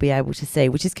you will be able to see,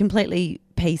 which is completely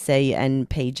PC and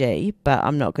PG, but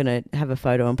I'm not going to have a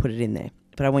photo and put it in there.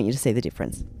 But I want you to see the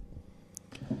difference.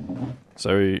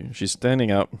 So she's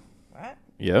standing up. Right?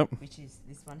 Yep. Which is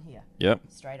this one here. Yep.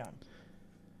 Straight on.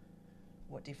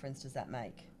 What difference does that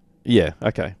make? Yeah,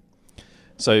 okay.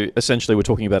 So essentially we're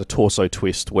talking about a torso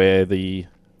twist where the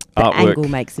artwork... angle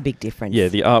makes a big difference. Yeah,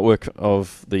 the artwork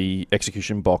of the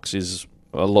execution box is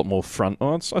a lot more front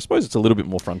on. I suppose it's a little bit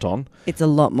more front on. It's a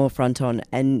lot more front on,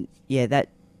 and yeah, that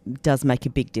does make a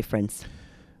big difference.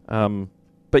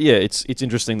 But yeah, it's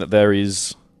interesting that there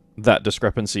is that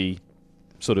discrepancy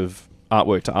sort of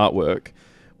artwork to artwork.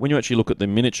 When you actually look at the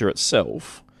miniature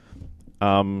itself,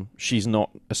 she's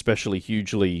not especially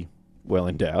hugely well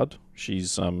endowed.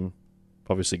 She's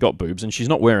obviously got boobs, and she's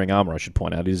not wearing armor, I should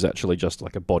point out. It is actually just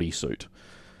like a bodysuit.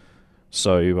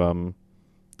 So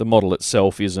the model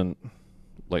itself isn't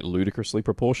like ludicrously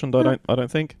proportioned, I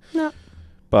don't think. No.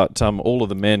 But all of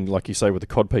the men, like you say, with the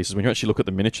cod pieces, when you actually look at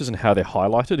the miniatures and how they're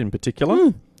highlighted in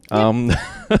particular,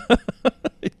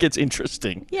 it gets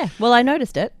interesting. Yeah, well, I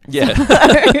noticed it. Yeah.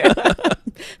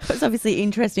 It's obviously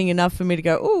interesting enough for me to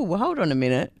go, oh, well, hold on a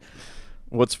minute.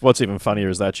 What's even funnier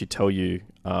is they actually tell you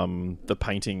the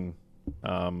painting,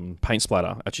 paint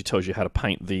splatter actually tells you how to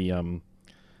paint the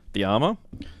armor.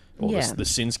 Or the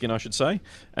sin skin, I should say.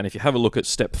 And if you have a look at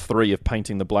step 3 of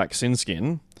painting the black sin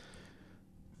skin,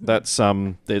 that's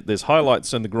there's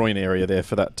highlights in the groin area there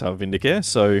for that Vindicare.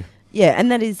 So yeah,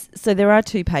 and that is so. There are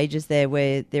 2 pages there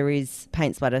where there is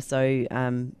paint splatter, so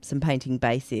some painting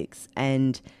basics,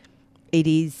 and it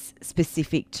is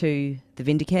specific to the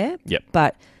Vindicare. Yep.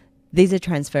 But these are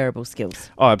transferable skills.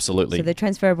 Oh, absolutely. So they're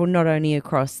transferable not only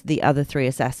across the other 3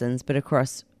 assassins, but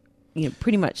across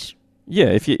pretty much. Yeah,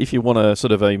 if you want a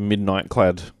sort of a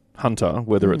midnight-clad hunter,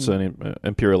 whether it's an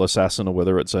Imperial Assassin or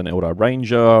whether it's an Eldar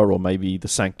Ranger or maybe the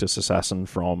Sanctus Assassin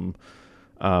from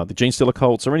the Genestealer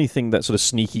cults or anything that sort of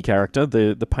sneaky character,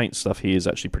 the paint stuff here is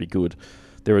actually pretty good.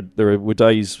 There were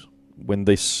days when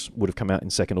this would have come out in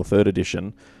 2nd or 3rd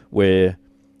edition where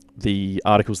the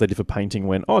articles they did for painting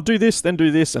went, oh, do this,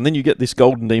 and then you get this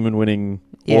Golden Demon winning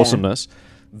awesomeness.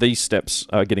 these steps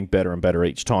are getting better and better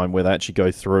each time, where they actually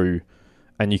go through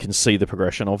and you can see the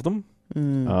progression of them.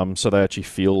 So they actually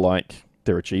feel like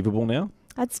they're achievable now.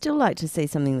 I'd still like to see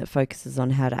something that focuses on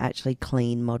how to actually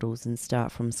clean models and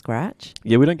start from scratch.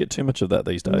 Yeah, we don't get too much of that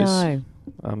these days. No.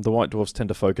 The White Dwarfs tend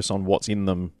to focus on what's in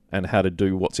them and how to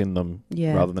do what's in them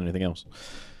rather than anything else.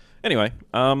 Anyway,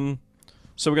 so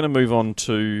we're going to move on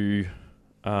to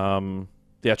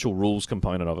the actual rules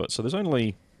component of it. So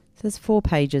there's 4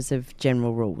 pages of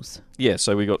general rules. Yeah,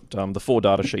 so we got the 4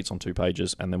 data sheets on 2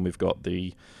 pages, and then we've got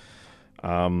the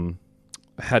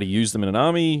how to use them in an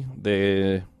army,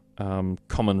 their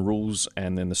common rules,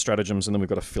 and then the stratagems, and then we've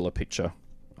got a filler picture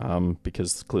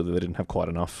because clearly they didn't have quite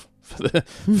enough for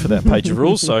that page of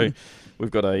rules. So we've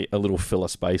got a little filler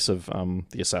space of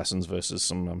the assassins versus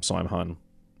some Simhan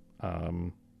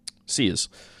seers.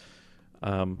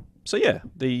 So yeah,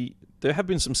 there have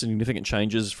been some significant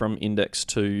changes from index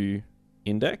to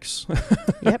index.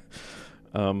 Yep.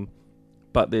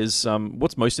 But there's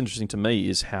what's most interesting to me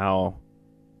is how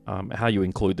you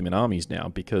include them in armies now,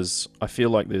 because I feel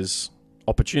like there's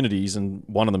opportunities and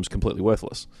one of them's completely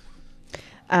worthless.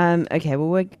 Okay,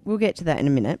 well, we'll get to that in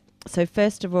a minute. So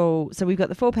first of all, we've got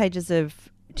the 4 pages of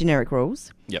generic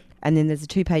rules. Yep. And then there's a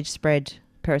 2-page spread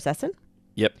per assassin.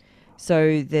 Yep.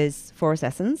 So there's 4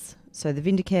 assassins. So the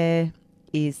Vindicare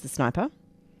is the sniper.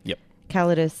 Yep.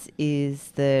 Calidus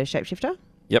is the shapeshifter.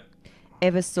 Yep.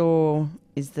 Eversaw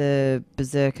is the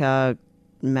berserker,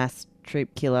 mass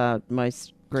troop killer,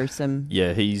 most gruesome.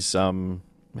 Yeah, he's the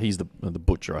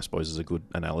butcher, I suppose, is a good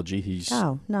analogy. He's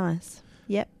nice.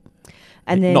 Yep.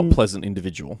 And then not pleasant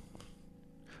individual.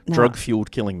 No.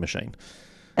 Drug-fueled killing machine.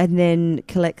 And then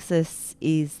Calexis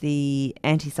is the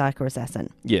anti-psycho assassin.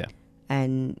 Yeah.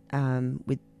 And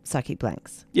with psychic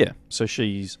blanks. Yeah. So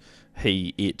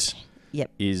it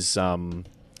Yep. is the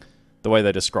way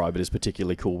they describe it is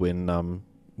particularly cool when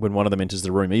one of them enters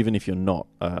the room. Even if you're not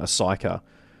a psyker,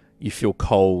 you feel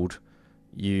cold,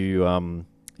 you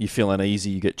feel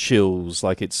uneasy, you get chills.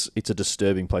 Like it's a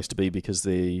disturbing place to be because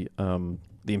the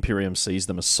Imperium sees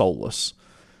them as soulless,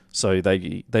 so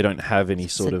they don't have any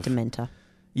sort of Dementor.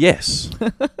 Yes,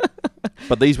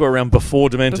 but these were around before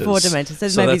Dementors. Before Dementors,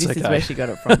 so maybe this is where she got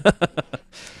it from.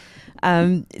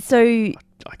 So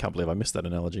I can't believe I missed that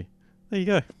analogy. There you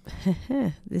go.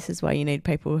 This is why you need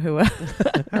people who are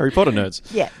Harry Potter nerds.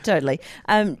 Yeah, totally.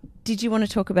 Did you want to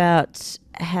talk about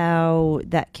how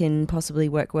that can possibly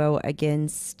work well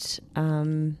against...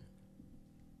 oh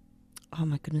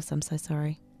my goodness, I'm so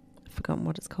sorry. I've forgotten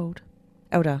what it's called.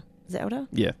 Eldar. Is it Eldar?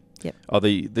 Yeah. Yep. Oh,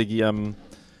 the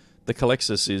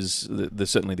Calexis is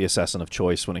certainly the assassin of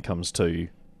choice when it comes to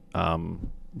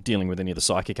dealing with any of the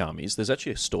psychic armies. There's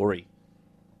actually a story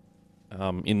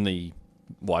in the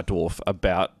White Dwarf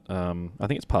about, I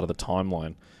think it's part of the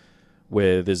timeline,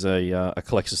 where there's a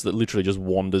Calexis that literally just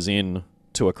wanders in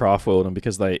to a craft world, and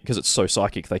because it's so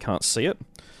psychic, they can't see it.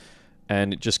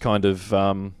 And it just kind of...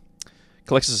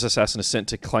 Calexis' assassin is sent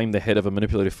to claim the head of a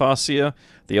manipulative Farseer.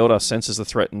 The Eldar senses the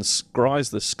threat and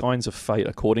scries the skeins of fate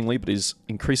accordingly, but is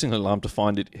increasingly alarmed to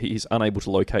find he is unable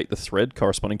to locate the thread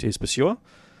corresponding to his pursuer.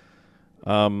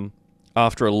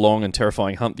 After a long and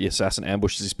terrifying hunt, the assassin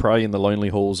ambushes his prey in the lonely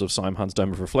halls of Simhan's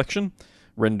Dome of Reflection.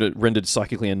 Rendered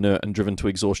psychically inert and driven to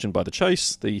exhaustion by the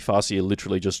chase, the Farseer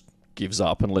literally just gives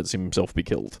up and lets himself be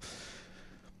killed.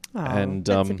 Oh, and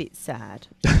that's a bit sad.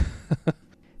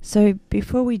 So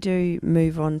before we do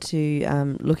move on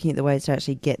to looking at the ways to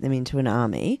actually get them into an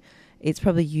army, it's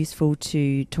probably useful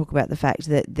to talk about the fact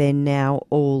that they're now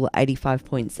all 85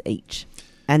 points each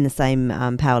and the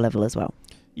same power level as well.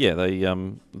 Yeah,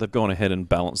 they've gone ahead and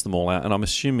balanced them all out, and I'm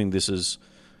assuming this is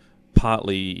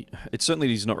partly... It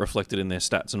certainly is not reflected in their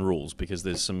stats and rules, because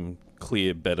there's some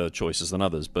clear better choices than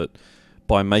others, but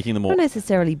by making them all... Not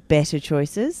necessarily better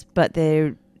choices, but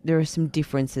there are some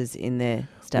differences in their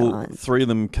stat lines. 3 of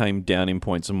them came down in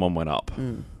points and 1 went up.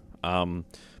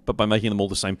 But by making them all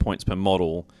the same points per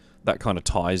model, that kind of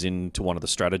ties into one of the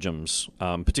stratagems,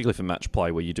 particularly for match play,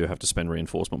 where you do have to spend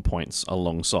reinforcement points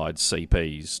alongside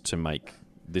CPs to make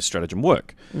this stratagem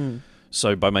work.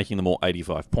 So by making them all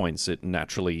 85 points, it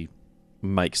naturally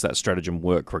makes that stratagem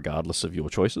work regardless of your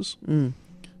choices.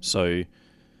 So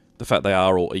the fact they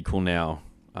are all equal now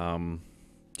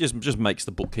just makes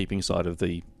the bookkeeping side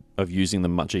of using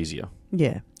them much easier.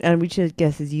 Yeah, and which I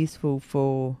guess is useful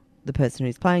for the person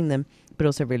who's playing them, but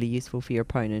also really useful for your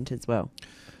opponent as well.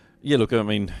 Yeah, look, I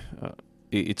mean,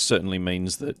 it certainly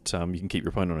means that you can keep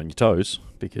your opponent on your toes,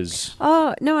 because...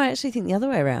 Oh, no, I actually think the other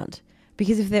way around.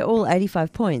 Because if they're all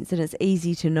 85 points, then it's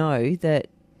easy to know that...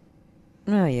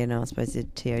 Oh, yeah, no, I suppose the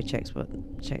TO checks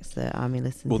the army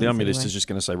list. Well, the army list is just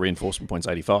going to say reinforcement points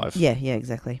 85. Yeah,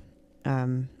 exactly.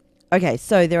 Okay,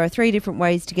 so there are 3 different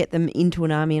ways to get them into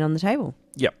an army and on the table.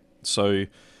 Yep. So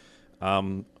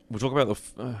we'll talk about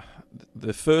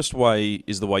the first way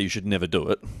is the way you should never do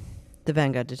it. The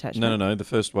Vanguard detachment? No. The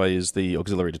first way is the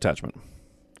auxiliary detachment.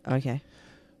 Okay.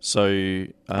 So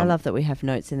I love that we have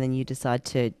notes and then you decide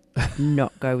to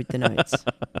not go with the notes.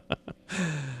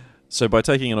 So by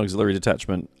taking an auxiliary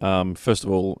detachment, first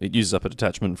of all, it uses up a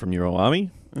detachment from your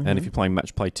army. Mm-hmm. And if you're playing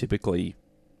match play, typically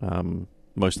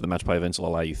most of the match play events will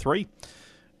allow you 3.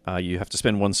 You have to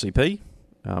spend 1 CP,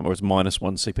 or it's minus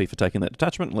 1 CP for taking that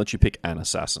detachment, and lets you pick an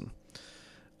assassin.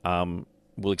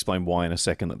 We'll explain why in a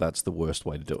second that's the worst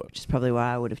way to do it. Which is probably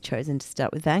why I would have chosen to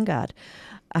start with Vanguard.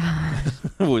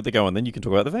 Well, go on then. You can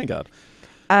talk about the Vanguard.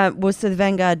 So the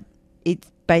Vanguard, it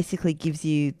basically gives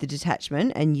you the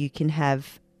detachment and you can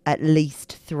have at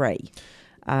least 3.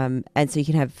 And so you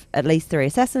can have at least 3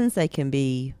 assassins. They can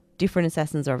be different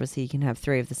assassins. Obviously, you can have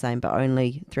 3 of the same, but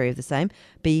only 3 of the same.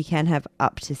 But you can have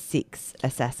up to 6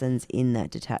 assassins in that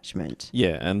detachment.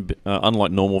 Yeah, and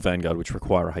unlike normal Vanguard, which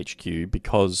require a HQ,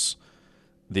 because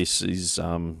this is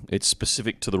it's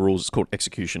specific to the rules. It's called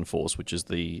Execution Force, which is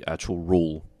the actual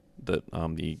rule that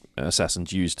the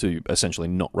assassins use to essentially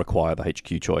not require the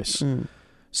HQ choice.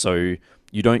 So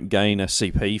you don't gain a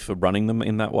CP for running them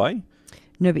in that way.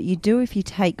 No, but you do if you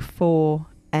take 4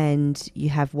 and you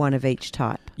have 1 of each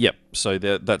type. Yep. So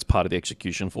that's part of the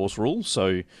Execution Force rule.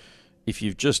 So if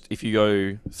you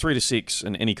go 3 to 6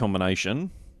 in any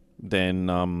combination, then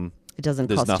it doesn't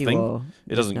there's cost nothing. you. Or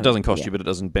it doesn't cost you, but it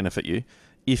doesn't benefit you.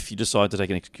 If you decide to take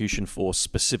an Execution Force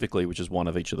specifically, which is 1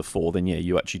 of each of the 4, then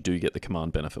you actually do get the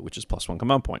command benefit, which is +1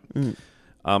 command point.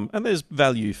 And there's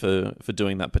value for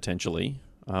doing that potentially.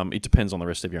 It depends on the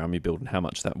rest of your army build and how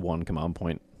much that 1 command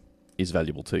point is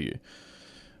valuable to you.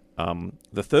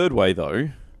 The third way, though,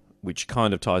 which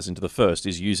kind of ties into the first,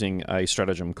 is using a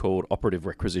stratagem called Operative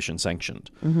Requisition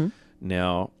Sanctioned.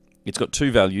 Now, it's got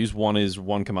 2 values. One is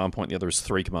 1 command point, the other is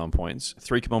 3 command points.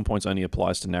 3 command points only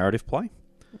applies to narrative play.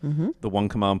 The 1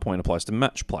 command point applies to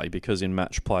match play, because in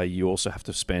match play you also have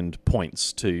to spend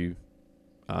points to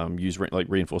use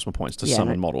reinforcement points to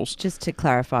summon models. Just to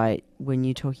clarify, when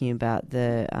you're talking about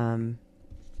the...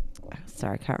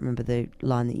 sorry, I can't remember the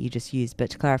line that you just used, but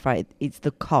to clarify, it's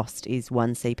the cost is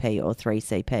 1 CP or 3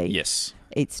 CP. Yes.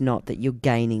 It's not that you're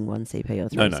gaining 1 CP or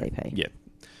 3 CP. Yeah.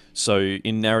 So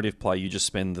in narrative play, you just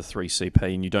spend the 3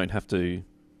 CP and you don't have to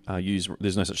use...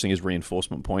 There's no such thing as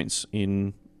reinforcement points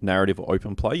in narrative or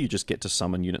open play. You just get to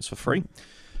summon units for free.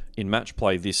 In match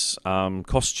play, this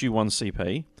costs you 1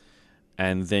 CP,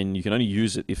 and then you can only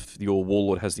use it if your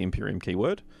Warlord has the Imperium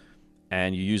keyword,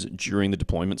 and you use it during the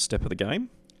deployment step of the game,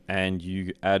 and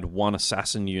you add 1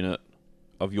 assassin unit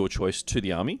of your choice to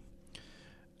the army,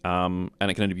 and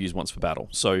it can only be used once for battle.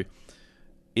 So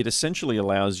it essentially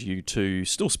allows you to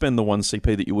still spend the 1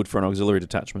 CP that you would for an auxiliary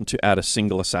detachment to add a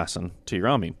single assassin to your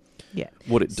army. Yeah.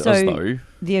 What it does, though...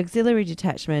 The auxiliary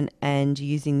detachment and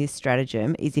using this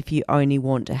stratagem is if you only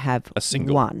want to have a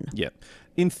single 1. Yeah.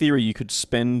 In theory, you could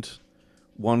spend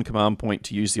 1 command point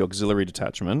to use the auxiliary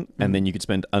detachment, and then you could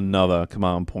spend another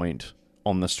command point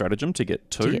on the stratagem to get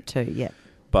 2. To get 2, yeah.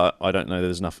 But I don't know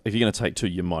there's enough. If you're going to take 2,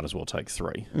 you might as well take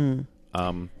 3.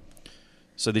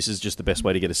 So this is just the best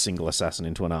way to get a single assassin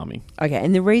into an army. Okay,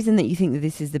 and the reason that you think that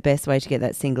this is the best way to get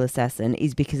that single assassin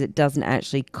is because it doesn't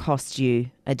actually cost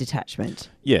you a detachment.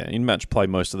 Yeah, in match play,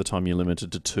 most of the time you're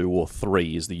limited to 2 or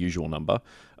 3 is the usual number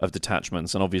of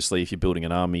detachments. And obviously, if you're building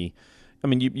an army, I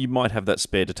mean, you might have that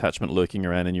spare detachment lurking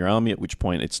around in your army, at which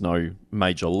point it's no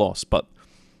major loss. But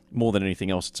more than anything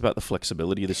else, it's about the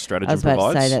flexibility this stratagem provides. I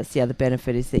was about to say that's the other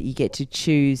benefit, is that you get to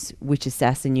choose which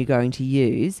assassin you're going to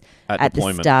use at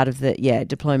the start of the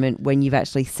deployment, when you've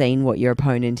actually seen what your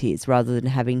opponent is, rather than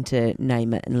having to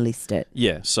name it and list it.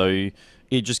 Yeah, so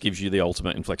it just gives you the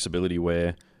ultimate in flexibility,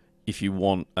 where if you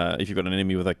want, if you've got an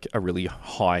enemy with a really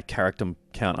high character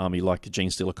count army like the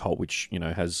Genestealer Cult, which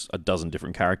has a dozen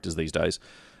different characters these days,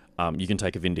 you can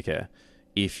take a Vindicare.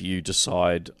 If you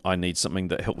decide I need something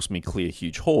that helps me clear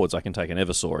huge hordes, I can take an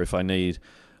Eversaw. If I need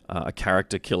a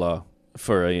character killer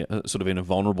for a sort of an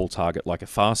invulnerable target like a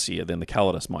Farseer, then the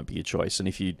Calidus might be your choice. And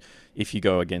if you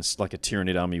go against like a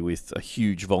Tyranid army with a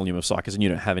huge volume of Psychers and you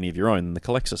don't have any of your own, then the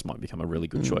Calexis might become a really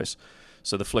good choice.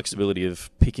 So the flexibility of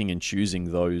picking and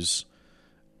choosing those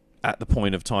at the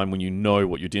point of time when you know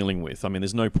what you're dealing with. I mean,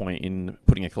 there's no point in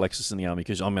putting a Calexis in the army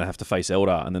because I'm going to have to face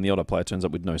Eldar, and then the Eldar player turns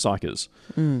up with no Psychers.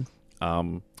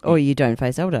 Or you don't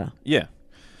face Eldar. Yeah.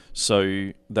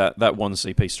 So that 1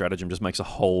 CP stratagem just makes a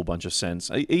whole bunch of sense.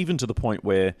 Even to the point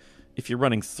where if you're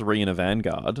running 3 in a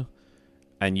Vanguard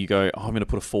and you go, I'm going to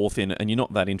put a 4th in, and you're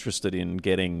not that interested in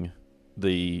getting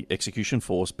the Execution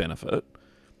Force benefit,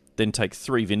 then take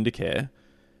 3 Vindicare,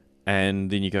 and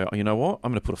then you go, oh, you know what?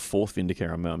 I'm going to put a 4th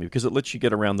Vindicare on my army because it lets you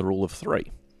get around the rule of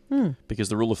 3. Because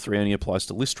the rule of 3 only applies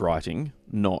to list writing,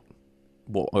 not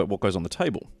what goes on the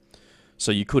table.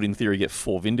 So you could, in theory, get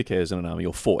 4 Vindicares in an army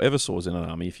or 4 Eversaws in an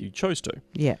army if you chose to.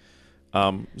 Yeah.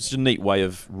 It's a neat way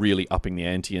of really upping the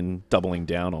ante and doubling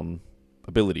down on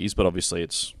abilities, but obviously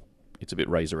it's a bit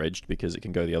razor-edged because it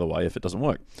can go the other way if it doesn't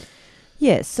work.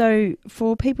 Yeah, so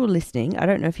for people listening, I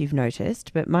don't know if you've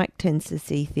noticed, but Mike tends to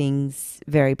see things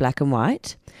very black and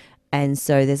white. And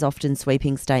so there's often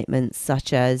sweeping statements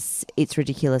such as, it's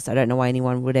ridiculous, I don't know why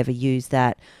anyone would ever use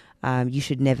that, you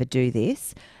should never do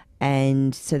this.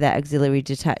 And so that auxiliary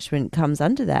detachment comes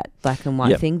under that black and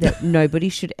white thing that nobody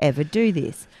should ever do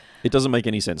this. It doesn't make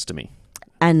any sense to me.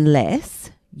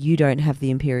 Unless you don't have the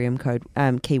Imperium code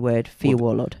keyword for your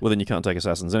Warlord. Well, then you can't take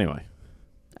Assassins anyway.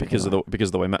 Because of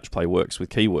the way match play works with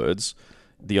keywords,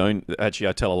 actually,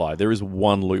 I tell a lie. There is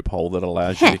one loophole that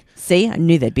allows you to... See, I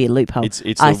knew there'd be a loophole.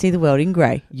 I see the world in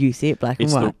grey. You see it black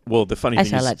and white. The funny thing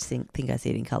is... Actually, I like to think I see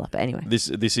it in colour, but anyway.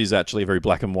 This is actually a very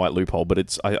black and white loophole,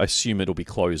 but I assume it'll be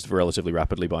closed relatively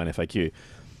rapidly by an FAQ.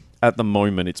 At the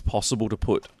moment, it's possible to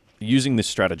put... Using this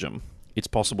stratagem, it's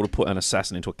possible to put an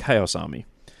assassin into a Chaos army.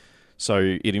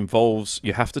 So it involves...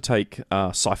 You have to take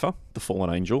Cypher, the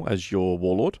Fallen Angel, as your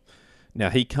Warlord. Now,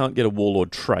 he can't get a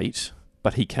Warlord trait,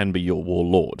 but he can be your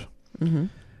Warlord.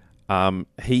 Mm-hmm.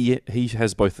 He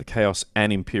has both the Chaos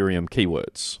and Imperium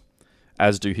keywords,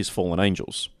 as do his Fallen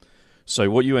Angels. So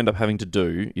what you end up having to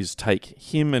do is take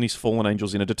him and his Fallen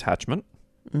Angels in a detachment,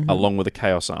 along with a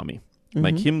Chaos army.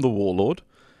 Make him the Warlord,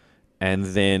 and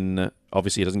then,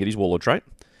 obviously, he doesn't get his Warlord trait.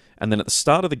 And then at the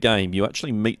start of the game, you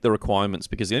actually meet the requirements,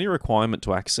 because the only requirement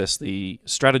to access the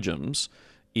stratagems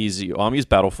is your army is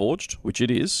battle-forged, which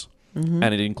it is, and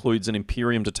it includes an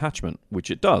Imperium detachment,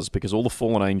 which it does, because all the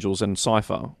Fallen Angels and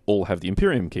Cypher all have the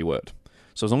Imperium keyword.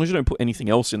 So as long as you don't put anything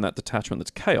else in that detachment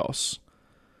that's Chaos,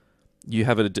 you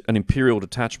have an Imperial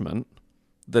detachment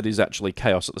that is actually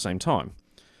Chaos at the same time.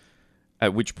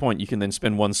 At which point you can then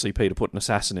spend 1 CP to put an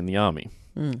Assassin in the army.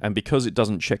 And because it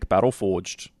doesn't check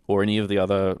Battleforged or any of the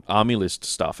other army list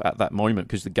stuff at that moment,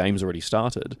 because the game's already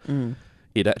started,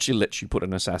 it actually lets you put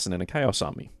an Assassin in a Chaos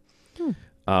army.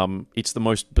 It's the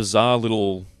most bizarre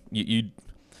little...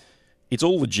 It's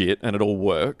all legit and it all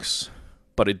works,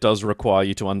 but it does require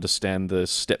you to understand the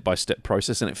step-by-step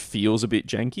process, and it feels a bit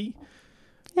janky.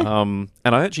 And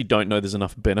I actually don't know there's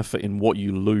enough benefit in what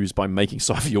you lose by making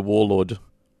Cypher your Warlord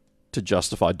to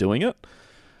justify doing it.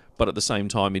 But at the same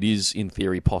time, it is, in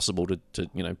theory, possible to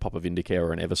pop a Vindicare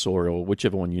or an Eversaw or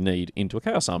whichever one you need into a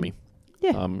Chaos army.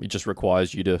 Yeah. It just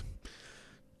requires you to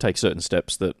take certain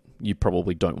steps that you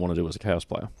probably don't want to do as a Chaos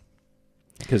player,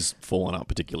 because Fallen aren't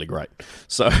particularly great.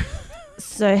 So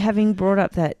having brought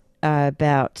up that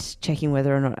about checking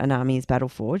whether or not an army is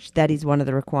Battleforged, that is one of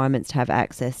the requirements to have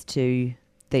access to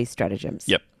these stratagems.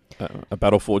 Yep. A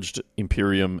Battleforged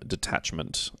Imperium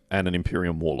detachment and an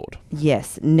Imperium Warlord.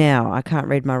 Yes. Now, I can't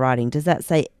read my writing. Does that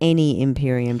say any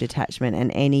Imperium detachment,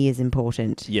 and any is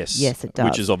important? Yes. Yes, it does.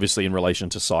 Which is obviously in relation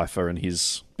to Cypher and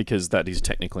his... Because that is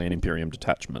technically an Imperium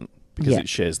detachment, because it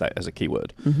shares that as a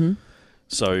keyword.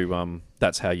 So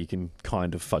that's how you can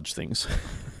kind of fudge things.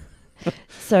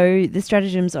 So the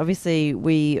stratagems, obviously,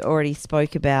 we already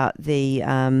spoke about the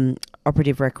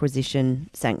operative requisition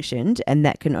sanctioned, and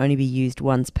that can only be used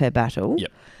once per battle.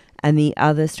 Yep. And the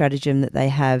other stratagem that they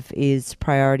have is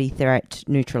priority threat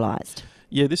neutralized.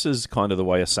 Yeah, this is kind of the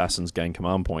way assassins gain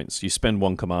command points. You spend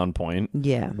 1 command point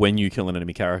when you kill an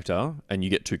enemy character, and you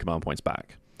get 2 command points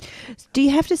back. Do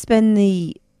you have to spend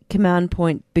the command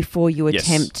point before you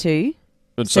attempt to?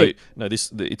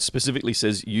 It specifically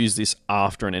says use this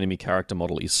after an enemy character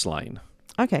model is slain.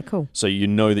 Okay, cool. So you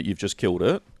know that you've just killed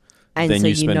it, and then so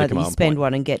you spend a that command you spend point.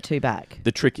 1 and get 2 back.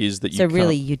 The trick is that So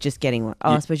really, you're just getting 1.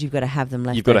 I suppose you've got to have them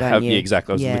left. You've got to have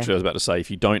exactly. Literally, I was about to say, if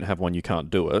you don't have 1, you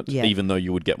can't do it, even though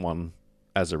you would get 1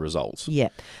 as a result. Yeah,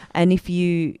 and if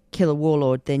you kill a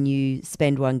Warlord, then you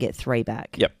spend 1, get 3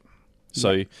 back. Yep.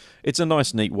 So it's a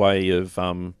nice, neat way of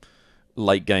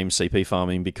late game CP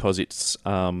farming, because it's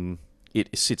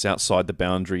it sits outside the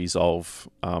boundaries of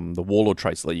the Warlord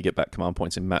traits that let you get back command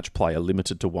points in match play are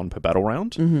limited to 1 per battle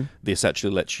round. This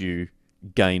actually lets you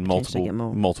gain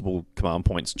multiple command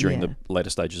points during the later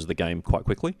stages of the game quite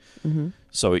quickly.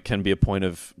 So it can be a point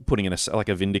of putting in like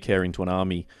a Vindicare into an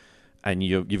army, and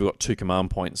you've got 2 command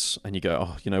points, and you go,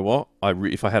 oh, you know what?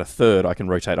 If I had a third, I can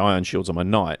rotate Iron Shields on my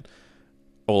Knight.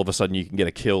 All of a sudden, you can get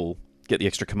a kill, get the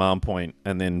extra command point,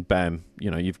 and then bam,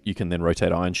 you can then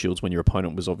rotate Iron Shields when your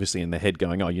opponent was obviously in their head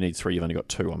going, oh, you need 3, you've only got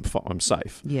 2, I'm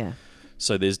safe. Yeah.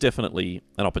 So there's definitely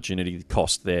an opportunity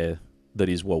cost there that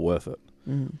is well worth it.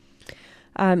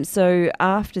 So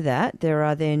after that, there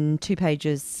are then 2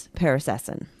 pages per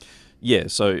assassin. Yeah,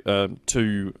 so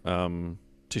two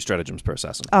stratagems per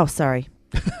assassin. Oh, sorry.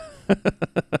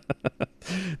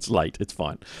 It's late. It's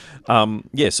fine.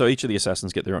 So each of the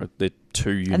assassins get their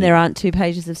 2 unique... And there aren't 2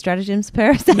 pages of stratagems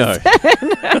per assassin?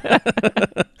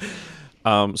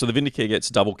 No. So the Vindicator gets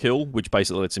double kill, which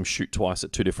basically lets him shoot twice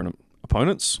at 2 different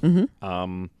opponents in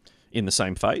the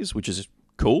same phase, which is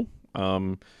cool.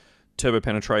 Turbo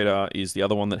Penetrator is the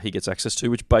other one that he gets access to,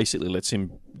 which basically lets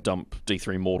him dump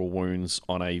D3 mortal wounds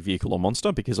on a vehicle or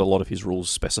monster because a lot of his rules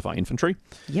specify infantry.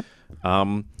 Yep.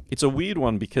 It's a weird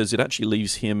one because it actually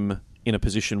leaves him in a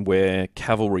position where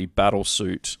cavalry,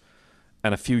 battlesuit,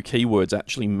 and a few keywords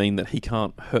actually mean that he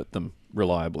can't hurt them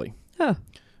reliably. Oh.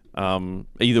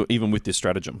 Even with this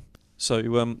stratagem.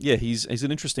 So, he's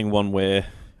an interesting one where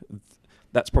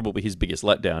that's probably his biggest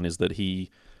letdown is that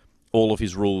all of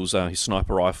his rules, his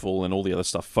sniper rifle and all the other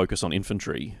stuff focus on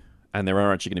infantry, and there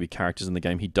are actually going to be characters in the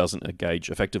game he doesn't engage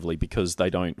effectively because they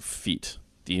don't fit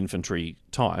the infantry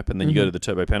type, and then you go to the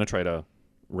Turbo Penetrator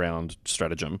round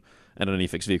stratagem, and it only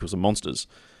affects vehicles and monsters.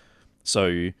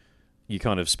 So you're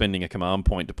kind of spending a command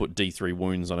point to put D3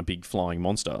 wounds on a big flying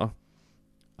monster.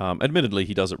 Admittedly,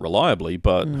 he does it reliably,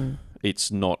 but it's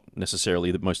not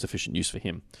necessarily the most efficient use for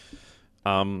him.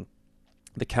 The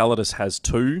Calidus has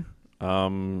 2,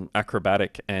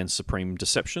 Acrobatic and Supreme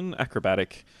Deception.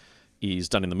 Acrobatic is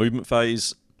done in the movement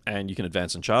phase, and you can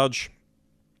advance and charge.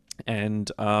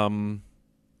 And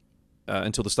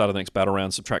until the start of the next battle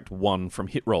round, subtract 1 from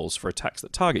hit rolls for attacks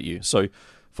that target you. So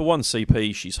for 1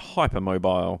 CP, she's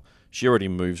hypermobile. She already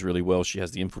moves really well. She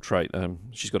has the infiltrate.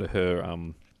 She's got her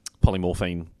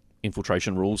polymorphine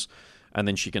infiltration rules, and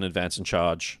then she can advance and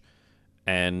charge.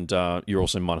 And you're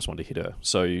also -1 to hit her.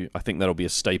 So I think that'll be a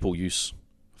staple use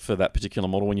for that particular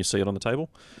model when you see it on the table.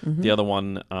 The other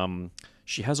one,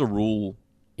 she has a rule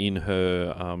in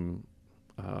her,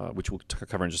 which we'll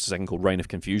cover in just a second, called Reign of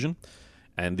Confusion.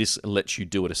 And this lets you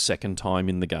do it a second time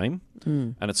in the game.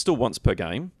 And it's still once per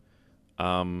game.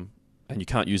 And you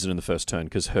can't use it in the first turn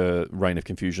because her Reign of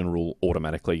Confusion rule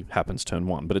automatically happens turn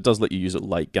 1. But it does let you use it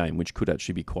late game, which could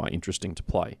actually be quite interesting to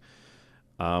play.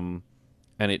 And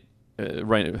it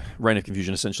Reign of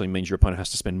Confusion essentially means your opponent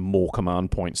has to spend more command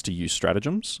points to use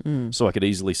stratagems. So I could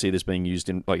easily see this being used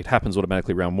in, it happens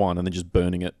automatically round 1 and then just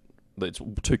burning it. It's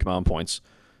 2 command points,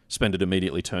 spend it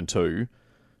immediately turn 2,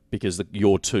 because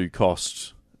your 2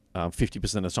 cost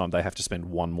 50% of the time they have to spend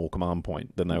 1 more command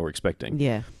point than they were expecting.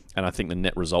 Yeah. And I think the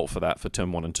net result for that for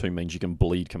turn 1 and 2 means you can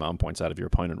bleed command points out of your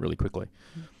opponent really quickly.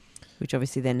 Which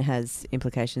obviously then has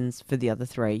implications for the other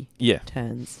 3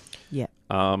 turns. Yeah.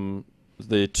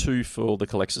 The 2 for the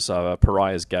Calexis are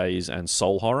Pariah's Gaze and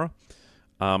Soul Horror.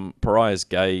 Pariah's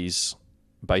Gaze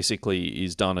basically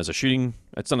is done as a shooting.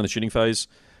 It's done in the shooting phase.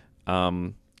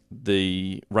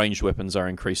 The ranged weapons are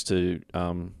increased to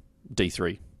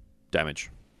D3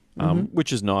 damage,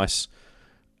 which is nice.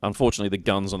 Unfortunately, the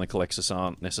guns on the Calexis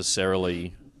aren't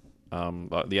necessarily...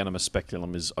 the Animus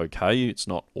Speculum is okay. It's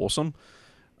not awesome.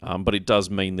 But it does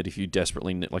mean that if you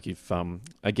desperately...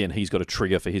 again, he's got a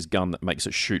trigger for his gun that makes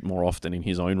it shoot more often in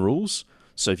his own rules.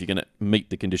 So if you're going to meet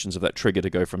the conditions of that trigger to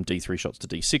go from D3 shots to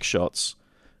D6 shots,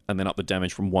 and then up the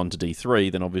damage from 1 to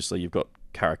D3, then obviously you've got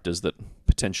characters that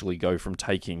potentially go from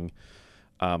taking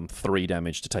 3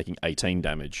 damage to taking 18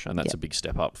 damage, and that's a big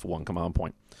step up for 1 command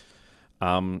point.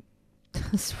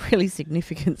 It's a really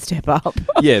significant step up.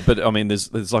 Yeah, but I mean,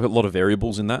 there's like a lot of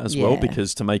variables in that as well,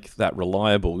 because to make that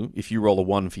reliable, if you roll a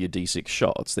 1 for your D6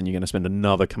 shots, then you're going to spend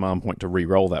another command point to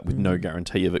re-roll that with no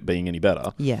guarantee of it being any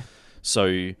better. Yeah.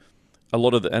 So a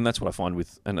lot of and that's what I find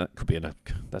with, and it could be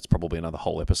that's probably another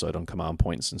whole episode on command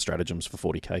points and stratagems for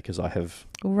 40k, because I have...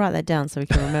 We'll write that down so we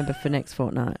can remember for next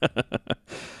fortnight.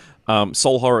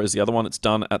 Soul Horror is the other one. It's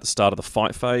done at the start of the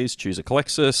fight phase. Choose a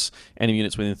Calexis. Enemy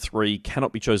units within 3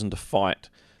 cannot be chosen to fight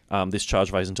this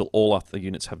charge phase until all other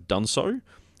units have done so.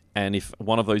 And if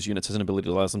one of those units has an ability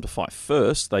that allows them to fight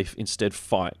first, they instead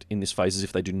fight in this phase as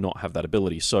if they do not have that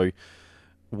ability. So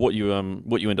what you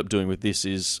end up doing with this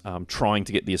is trying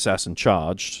to get the assassin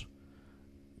charged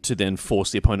to then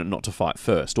force the opponent not to fight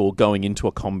first, or going into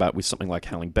a combat with something like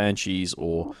Howling Banshees,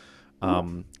 or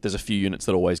there's a few units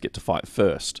that always get to fight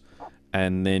first.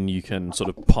 And then you can sort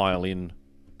of pile in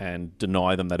and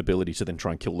deny them that ability to then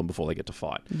try and kill them before they get to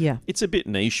fight. Yeah. It's a bit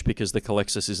niche because the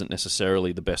Calexis isn't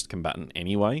necessarily the best combatant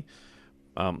anyway.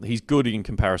 He's good in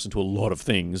comparison to a lot of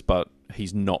things, but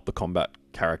he's not the combat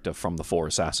character from the 4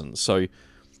 assassins. So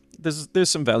there's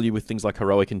some value with things like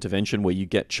Heroic Intervention, where you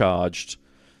get charged,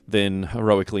 then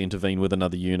heroically intervene with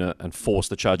another unit and force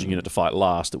the charging unit to fight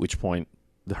last, at which point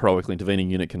the heroically intervening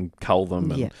unit can cull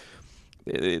them. And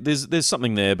there's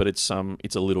something there, but it's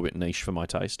a little bit niche for my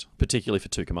taste, particularly for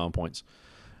 2 command points.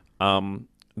 Then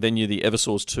the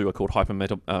Eversaws 2 are called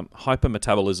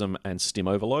Hypermetabolism and Stim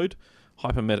Overload.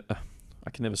 I can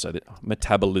never say that.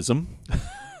 Metabolism.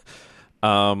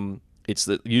 It's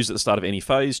used at the start of any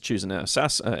phase. Choose an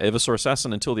Eversaw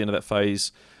Assassin. Until the end of that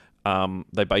phase,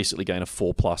 they basically gain a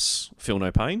 4+ feel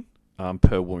no pain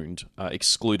per wound,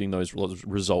 excluding those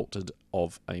resulted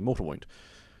of a mortal wound.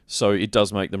 So it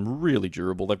does make them really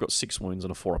durable. They've got 6 wounds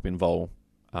and a 4-up invul,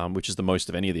 which is the most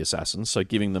of any of the assassins. So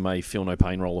giving them a feel no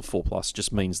pain roll of 4+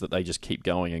 just means that they just keep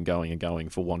going and going and going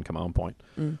for 1 command point.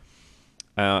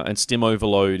 And Stim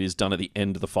Overload is done at the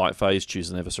end of the fight phase. Choose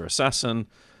an Eversaw Assassin.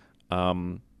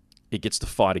 It gets to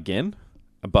fight again,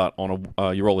 but on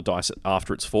you roll a dice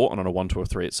after it's fought, and on a 1, 2, or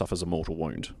 3, it suffers a mortal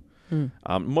wound.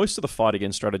 Most of the fight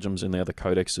again stratagems in the other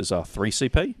codexes are 3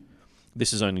 CP.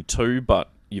 This is only 2,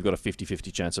 but you've got a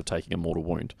 50-50 chance of taking a mortal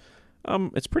wound.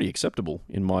 It's pretty acceptable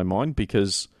in my mind,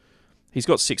 because he's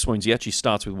got 6 wounds. He actually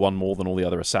starts with 1 more than all the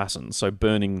other assassins, so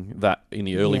burning that in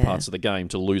the early parts of the game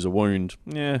to lose a wound,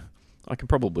 I can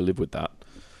probably live with that.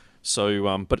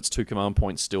 So, but it's 2 command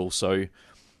points still, so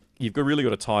you've really got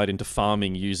to tie it into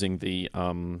farming using the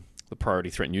priority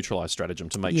threat neutralize stratagem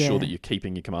to make sure that you're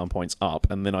keeping your command points up,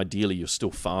 and then ideally you're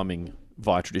still farming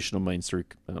via traditional means through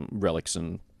relics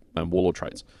and warlord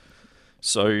traits.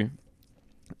 So,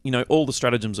 all the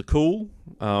stratagems are cool.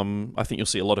 I think you'll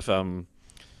see a lot of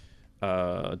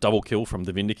double kill from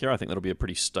the Vindicare. I think that'll be a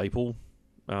pretty staple.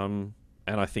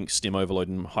 And I think Stim Overload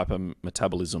and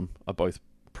Hypermetabolism are both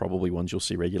probably ones you'll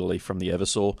see regularly from the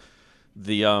Eversaw.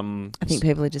 I think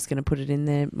people are just going to put it in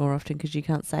there more often because you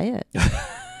can't say it.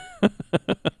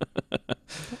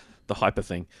 The hyper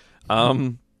thing.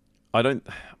 I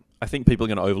think people are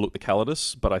going to overlook the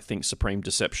Calidus, but I think Supreme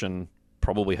Deception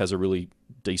probably has a really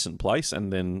decent place.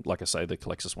 And then, like I say, the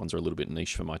Calexis ones are a little bit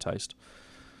niche for my taste.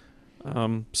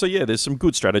 So yeah, there's some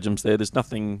good stratagems there. There's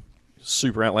nothing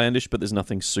super outlandish, but there's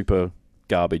nothing super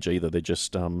garbage either. They're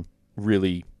just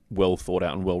really well thought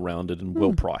out and well rounded and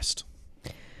well priced.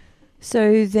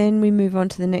 So then we move on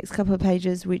to the next couple of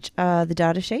pages, which are the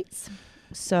data sheets.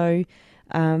 So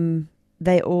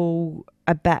they all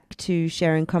are back to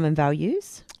sharing common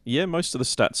values. Yeah, most of the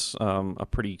stats are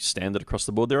pretty standard across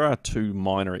the board. There are 2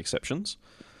 minor exceptions.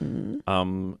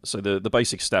 So the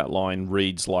basic stat line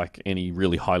reads like any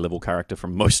really high-level character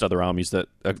from most other armies that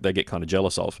they get kind of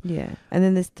jealous of. Yeah, and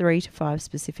then there's 3 to 5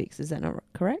 specifics. Is that not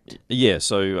correct? Yeah,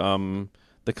 so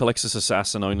the Calexis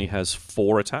Assassin only has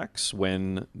 4 attacks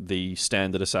when the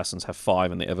standard assassins have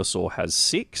 5 and the Eversaw has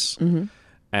 6.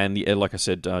 And like I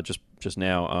said just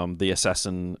now, the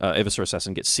Eversaw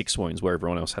Assassin gets 6 wounds where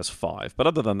everyone else has 5. But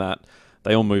other than that,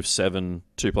 they all move 7,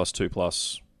 2+,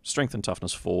 2+, strength and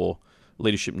toughness 4,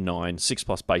 leadership 9,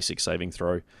 6+ basic saving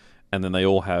throw, and then they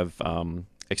all have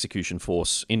execution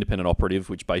force independent operative,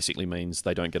 which basically means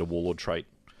they don't get a warlord trait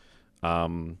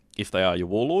if they are your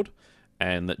warlord.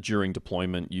 And that during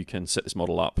deployment, you can set this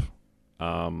model up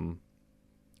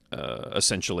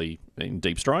essentially in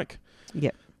Deep Strike.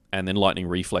 Yep. And then Lightning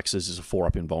Reflexes is a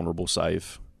 4-up invulnerable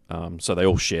save. So they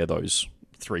all share those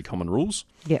 3 common rules.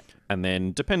 Yep. And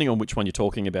then depending on which one you're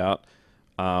talking about,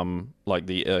 like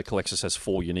the Calexis has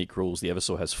 4 unique rules, the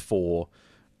Eversaw has 4,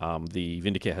 the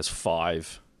Vindicare has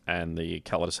 5, and the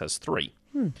Calidus has 3.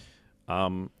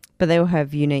 But they all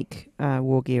have unique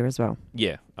war gear as well.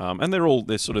 Yeah, and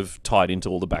they're sort of tied into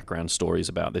all the background stories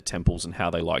about their temples and how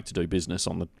they like to do business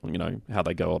on how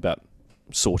they go about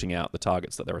sorting out the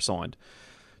targets that they're assigned.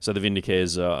 So the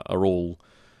Vindicares are all,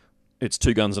 it's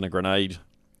 2 guns and a grenade.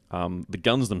 The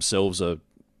guns themselves are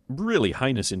really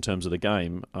heinous in terms of the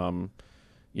game.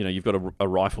 You've got a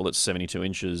rifle that's 72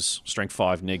 inches, strength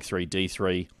 5, neg 3,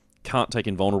 D3, can't take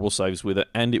invulnerable saves with it,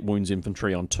 and it wounds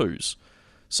infantry on 2s.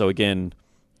 So again,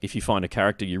 if you find a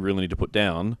character you really need to put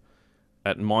down,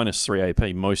 at -3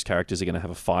 AP, most characters are going to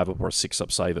have a 5-up or a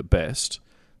 6-up save at best.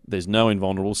 There's no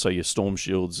invulnerable, so your storm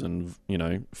shields and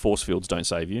force fields don't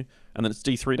save you, and then it's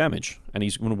D3 damage, and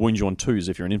he's going to wound you on 2s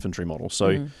if you're an infantry model.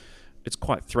 So it's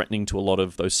quite threatening to a lot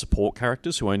of those support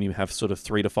characters who only have sort of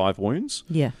 3 to 5 wounds.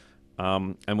 Yeah.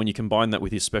 And when you combine that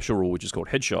with his special rule, which is called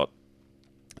Headshot,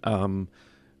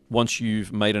 once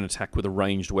you've made an attack with a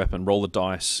ranged weapon, roll the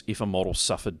dice if a model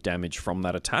suffered damage from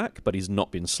that attack, but he's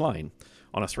not been slain.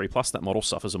 On a 3+, that model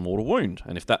suffers a mortal wound.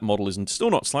 And if that model is still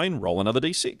not slain, roll another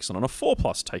d6. And on a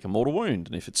 4+, take a mortal wound.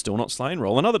 And if it's still not slain,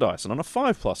 roll another dice. And on a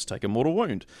 5+, take a mortal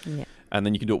wound. Yeah. And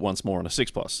then you can do it once more on a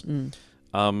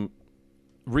 6+.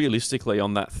 Realistically,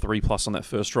 on that 3+ on that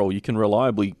first roll, you can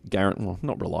reliably guarantee, well,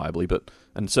 not reliably,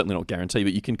 and certainly not guarantee,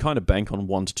 but you can kind of bank on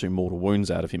 1 to 2 mortal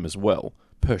wounds out of him as well,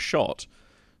 per shot.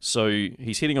 So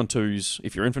he's hitting on 2s.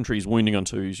 If your infantry is wounding on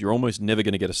 2s, you're almost never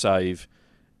going to get a save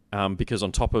because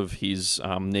on top of his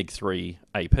neg 3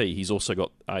 AP, he's also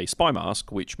got a spy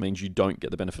mask, which means you don't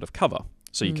get the benefit of cover.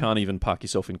 So you can't even park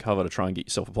yourself in cover to try and get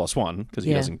yourself a +1 because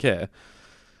he doesn't care.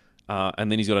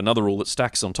 And then he's got another rule that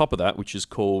stacks on top of that, which is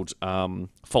called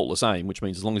faultless aim, which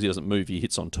means as long as he doesn't move, he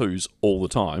hits on 2s all the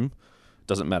time.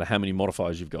 Doesn't matter how many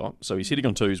modifiers you've got. So he's hitting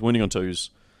on 2s, wounding on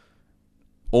 2s,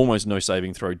 almost no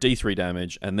saving throw, D3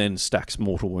 damage, and then stacks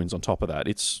mortal wounds on top of that.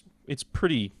 It's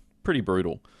pretty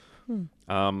brutal.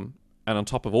 And on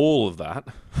top of all of that,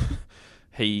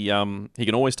 he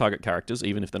can always target characters,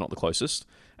 even if they're not the closest.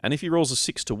 And if he rolls a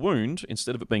 6 to wound,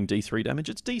 instead of it being D3 damage,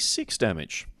 it's D6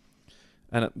 damage.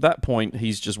 And at that point,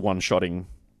 he's just one-shotting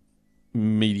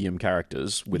medium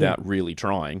characters without really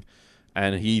trying.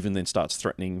 And he even then starts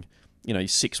threatening,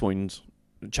 6 wound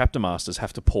chapter masters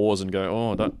have to pause and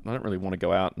go, I don't really want to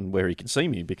go out and where he can see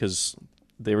me because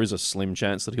there is a slim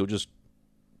chance that he'll just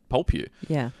pulp you.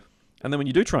 Yeah. And then when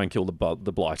you do try and kill the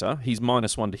blighter, he's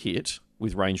 -1 to hit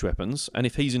with ranged weapons. And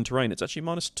if he's in terrain, it's actually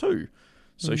 -2.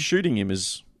 So shooting him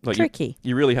is tricky.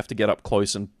 You really have to get up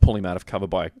close and pull him out of cover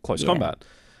by close combat.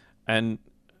 And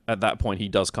at that point, he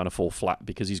does kind of fall flat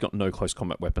because he's got no close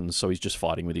combat weapons, so he's just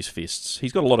fighting with his fists.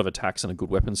 He's got a lot of attacks and a good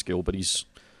weapon skill, but he's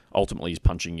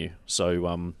punching you.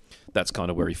 So that's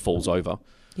kind of where he falls over.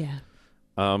 Yeah.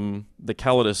 The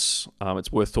Calidus,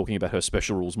 it's worth talking about her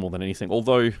special rules more than anything.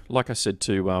 Although, like I said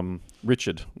to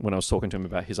Richard when I was talking to him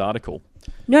about his article...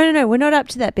 No, we're not up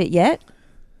to that bit yet.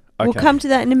 Okay. We'll come to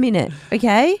that in a minute,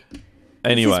 okay?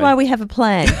 Anyway. This is why we have a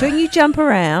plan. Don't you jump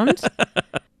around.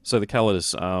 So the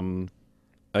Calidus,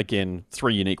 again,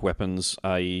 3 unique weapons.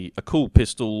 A cool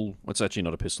pistol. It's actually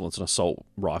not a pistol. It's an assault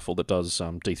rifle that does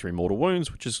D3 mortal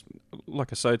wounds, which is, like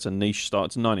I say, it's a niche style.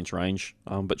 It's a 9-inch range,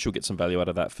 but she'll get some value out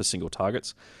of that for single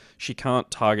targets. She can't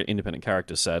target independent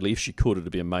characters, sadly. If she could,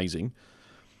 it'd be amazing.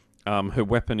 Her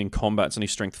weapon in combat's only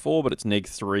strength 4, but it's neg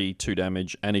 3, 2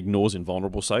 damage, and ignores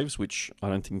invulnerable saves, which I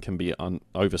don't think can be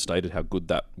overstated how good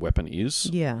that weapon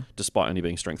is. Yeah. Despite only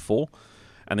being strength 4.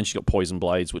 And then she's got poison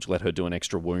blades, which let her do an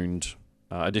extra wound,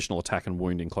 additional attack and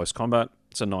wound in close combat.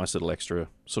 It's a nice little extra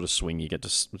sort of swing you get to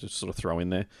sort of throw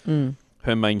in there.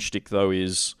 Her main shtick, though,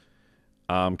 is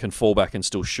can fall back and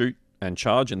still shoot and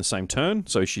charge in the same turn.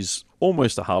 So she's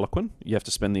almost a Harlequin. You have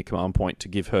to spend the command point to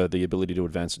give her the ability to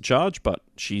advance and charge, but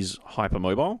she's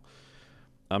hypermobile.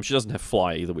 She doesn't have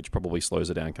fly either, which probably slows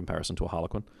her down in comparison to a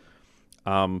Harlequin.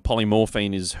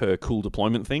 Polymorphine is her cool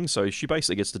deployment thing. So she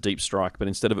basically gets the deep strike, but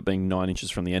instead of it being 9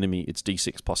 inches from the enemy, it's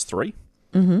D6 plus 3.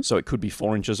 So it could be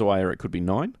 4 inches away or it could be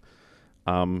 9.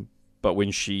 But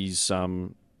when she's,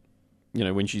 when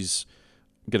she's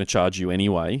going to charge you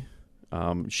anyway,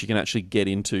 she can actually get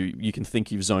into... You can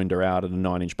think you've zoned her out at a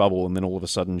 9-inch bubble, and then all of a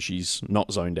sudden she's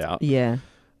not zoned out. Yeah.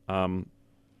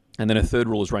 And then her third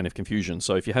rule is Reign of Confusion.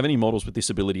 So if you have any models with this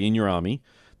ability in your army,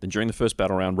 then during the first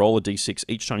battle round, roll a d6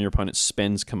 each time your opponent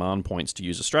spends command points to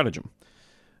use a stratagem.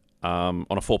 On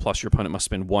a 4+, your opponent must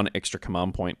spend 1 extra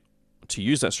command point to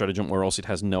use that stratagem, or else it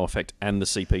has no effect, and the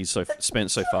CP's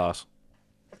spent so far...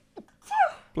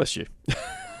 Bless you.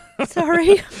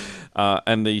 Sorry.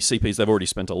 And the CPs they've already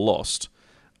spent are lost.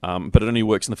 But it only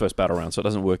works in the first battle round, so it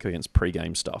doesn't work against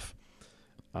pre-game stuff.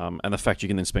 And the fact you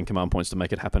can then spend command points to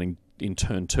make it happen in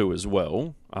turn 2 as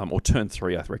well, or turn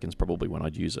 3, I reckon, is probably when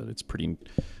I'd use it. It's pretty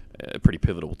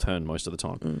pivotal turn most of the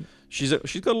time. She's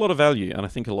got a lot of value, and I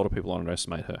think a lot of people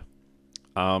underestimate her.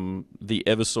 The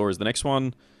Eversaw is the next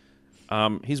one.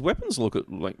 His weapons look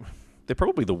like they're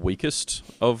probably the weakest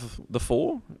of the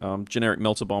 4. Generic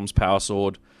melter bombs, power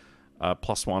sword,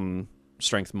 +1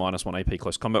 strength, -1 AP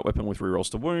close combat weapon with rerolls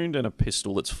to wound, and a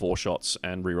pistol that's 4 shots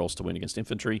and rerolls to wound against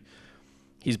infantry.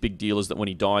 His big deal is that when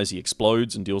he dies, he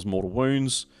explodes and deals mortal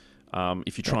wounds.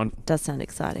 If you try and does sound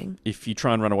exciting. If you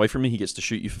try and run away from him, he gets to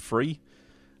shoot you for free.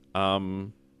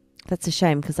 That's a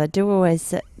shame, because I do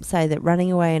always say that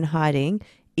running away and hiding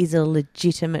is a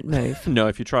legitimate move. No,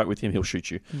 if you try it with him, he'll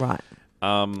shoot you. Right.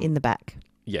 In the back.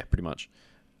 Yeah, pretty much.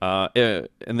 And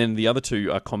then the other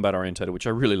 2 are combat orientated, which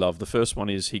I really love. The first one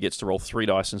is he gets to roll 3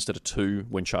 dice instead of 2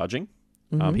 when charging.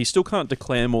 He still can't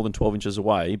declare more than 12 inches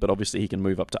away, but obviously he can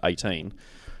move up to 18.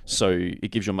 So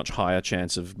it gives you a much higher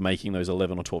chance of making those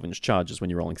 11 or 12-inch charges when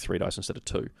you're rolling 3 dice instead of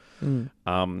 2.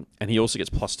 And he also gets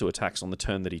 +2 attacks on the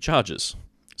turn that he charges.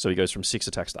 So he goes from 6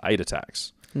 attacks to 8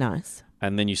 attacks. Nice.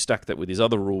 And then you stack that with his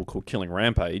other rule called Killing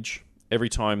Rampage. Every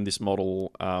time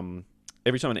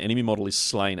an enemy model is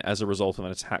slain as a result of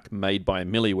an attack made by a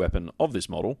melee weapon of this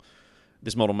model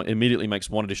immediately makes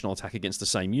 1 additional attack against the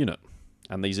same unit.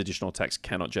 And these additional attacks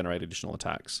cannot generate additional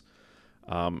attacks.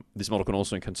 This model can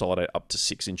also consolidate up to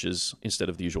 6 inches instead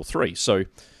of the usual 3. So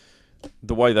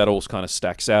the way that all kind of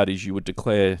stacks out is you would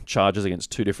declare charges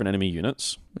against 2 different enemy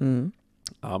units.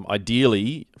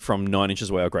 Ideally from 9 inches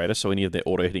away or greater, so any of their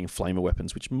auto-hitting flamer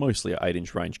weapons, which mostly are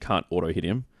 8-inch range, can't auto-hit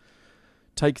him.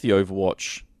 Take the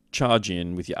Overwatch, charge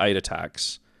in with your 8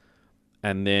 attacks,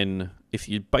 and then if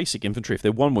you're basic infantry, if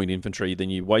they're 1-wound infantry, then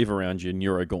you wave around your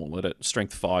Neuro Gauntlet at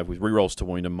strength 5 with rerolls to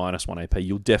wound and -1 AP.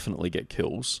 You'll definitely get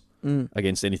kills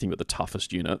against anything but the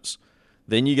toughest units.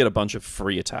 Then you get a bunch of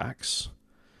free attacks,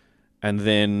 and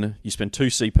then you spend 2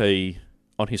 CP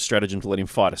on his stratagem to let him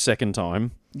fight a second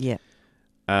time. Yeah.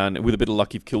 And with a bit of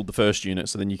luck, you've killed the first unit,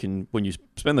 so then you can, when you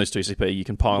spend those 2 CP, you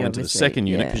can pile into the second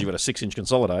unit because you've got a 6-inch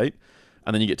consolidate,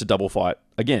 and then you get to double fight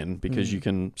again because you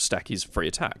can stack his free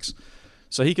attacks.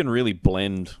 So he can really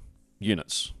blend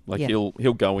units. Like he'll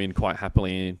go in quite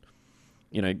happily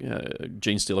in,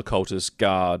 Gene Stealer, Cultist,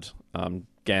 Guard,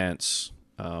 Gantz,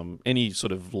 any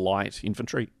sort of light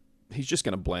infantry. He's just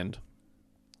going to blend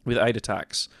with 8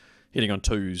 attacks, hitting on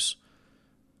 2s,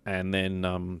 and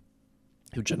then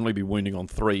he'll generally be wounding on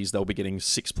 3s. They'll be getting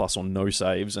 6+ on no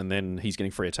saves, and then he's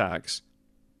getting free attacks.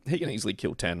 He can easily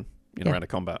kill 10 in a round of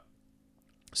combat.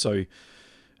 So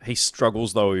he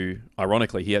struggles, though,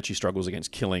 ironically, he actually struggles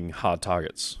against killing hard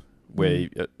targets, where,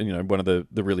 one of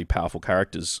the really powerful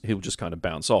characters, he'll just kind of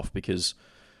bounce off because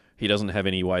he doesn't have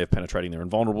any way of penetrating their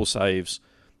invulnerable saves,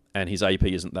 and his AP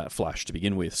isn't that flash to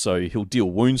begin with. So he'll deal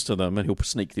wounds to them, and he'll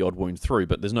sneak the odd wound through,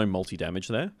 but there's no multi-damage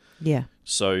there. Yeah.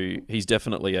 So he's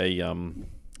definitely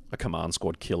a command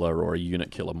squad killer or a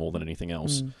unit killer more than anything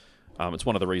else. It's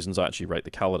one of the reasons I actually rate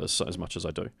the Calidus as much as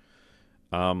I do.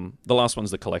 The last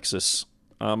one's the Calexis.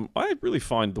 I really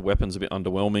find the weapons a bit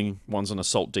underwhelming. One's an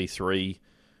Assault D3,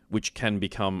 which can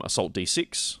become Assault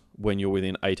D6 when you're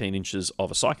within 18 inches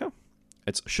of a Psyker.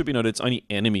 It should be noted it's only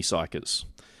enemy Psykers,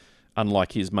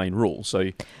 unlike his main rule. So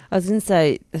I was going to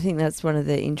say, I think that's one of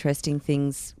the interesting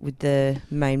things with the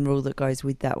main rule that goes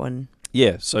with that one.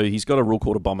 Yeah, so he's got a rule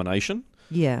called Abomination.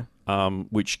 Yeah.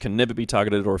 Which can never be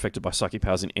targeted or affected by psychic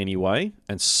powers in any way.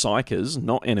 And Psykers,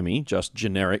 not enemy, just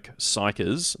generic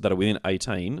Psykers that are within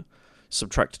 18,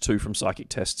 subtract 2 from psychic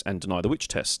tests and deny the witch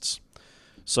tests.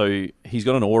 So he's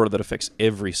got an aura that affects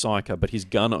every Psyker, but his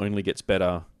gun only gets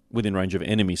better within range of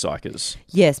enemy Psykers.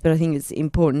 Yes, but I think it's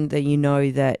important that you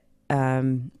know that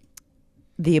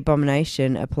the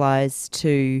Abomination applies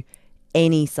to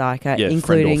any Psyker,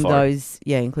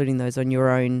 including those on your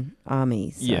own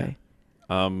armies. So. Yeah.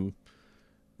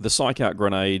 The Psych Out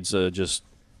grenades are just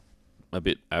a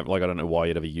bit... I don't know why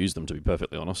you'd ever use them, to be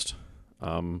perfectly honest.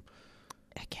 Again,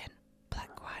 black,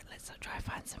 white, let's not try to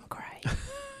find some grey.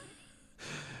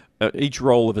 Each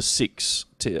roll of a 6...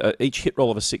 each hit roll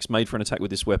of a 6 made for an attack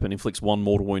with this weapon inflicts 1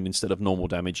 mortal wound instead of normal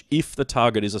damage if the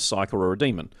target is a Psyker or a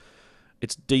Demon.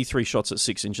 It's D3 shots at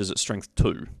 6 inches at strength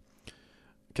 2,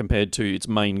 compared to its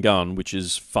main gun, which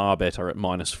is far better at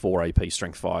 -4 AP,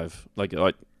 strength 5.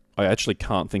 I actually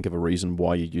can't think of a reason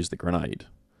why you'd use the grenade.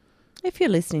 If you're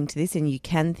listening to this and you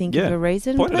can think of a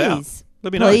reason, please.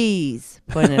 Let me know. Please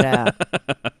point it out.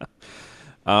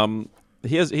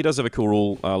 He does have a cool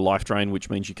rule, Life Drain, which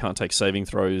means you can't take saving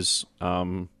throws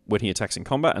when he attacks in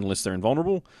combat unless they're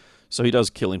invulnerable. So he does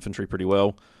kill infantry pretty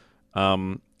well.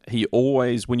 He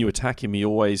always, when you attack him, he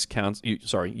always counts...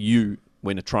 You,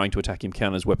 when trying to attack him,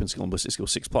 count as weapon skill and ballistic skill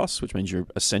 6+, which means you're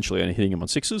essentially only hitting him on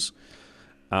 6s.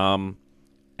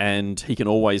 And he can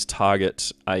always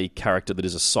target a character that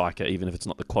is a Psyker, even if it's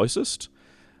not the closest.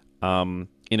 In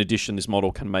addition, this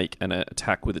model can make an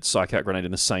attack with its Psych Out grenade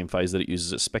in the same phase that it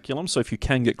uses its Speculum. So if you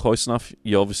can get close enough,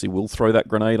 you obviously will throw that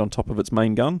grenade on top of its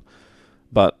main gun.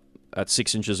 But at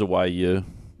 6 inches away, you're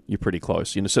pretty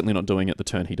close. You're certainly not doing it the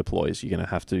turn he deploys. You're going to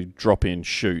have to drop in,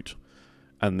 shoot,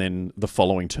 and then the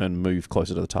following turn move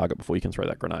closer to the target before you can throw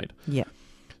that grenade. Yeah.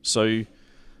 So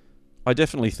I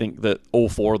definitely think that all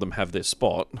 4 of them have their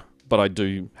spot, but I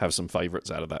do have some favourites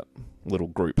out of that little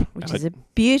group. Which is a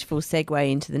beautiful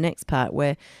segue into the next part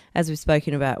where, as we've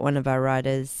spoken about, one of our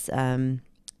writers...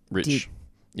 Rich.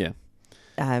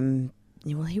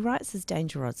 Well, he writes as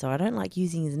Danger Rod, so I don't like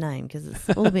using his name because it's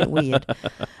all a bit weird.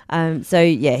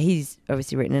 He's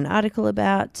obviously written an article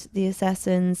about the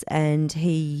assassins and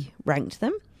he ranked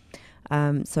them.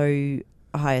 So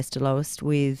highest to lowest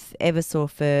with Eversaw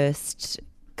first,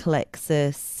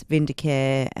 Calexis,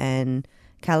 Vindicare and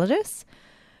Calidus.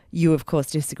 You, of course,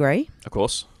 disagree. Of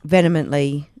course.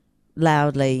 Vehemently,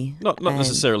 loudly. Not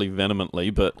necessarily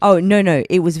vehemently, but... Oh, no,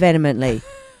 it was vehemently.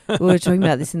 We were talking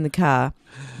about this in the car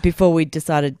before we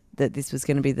decided that this was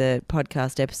going to be the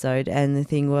podcast episode, and the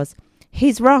thing was,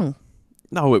 he's wrong.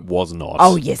 No, it was not.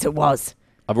 Oh, yes, it was.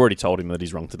 I've already told him that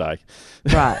he's wrong today.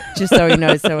 Right, just so he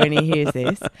knows, so when he hears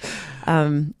this.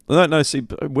 No, see,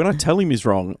 when I tell him he's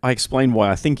wrong, I explain why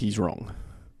I think he's wrong.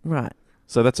 Right.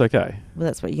 So that's okay. Well,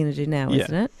 that's what you're going to do now,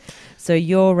 isn't it? So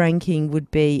your ranking would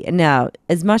be... Now,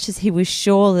 as much as he was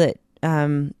sure that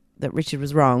that Richard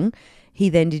was wrong, he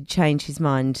then did change his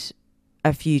mind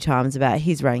a few times about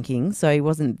his ranking, so he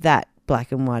wasn't that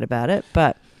black and white about it,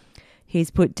 but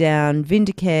he's put down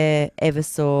Vindicare,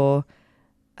 Eversaw,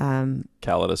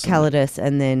 Calidus,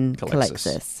 and then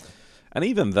Calexis. And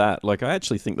even that, like, I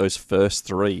actually think those first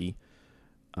three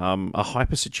are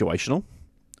hyper situational.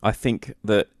 I think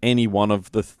that any one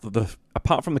of the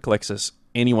apart from the Calexis,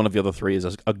 any one of the other three is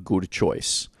a good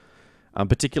choice.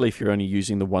 Particularly if you're only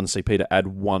using the 1 CP to add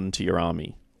 1 to your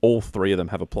army. All three of them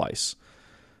have a place.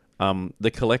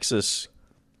 The Calexis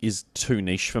is too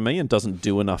niche for me and doesn't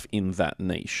do enough in that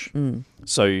niche.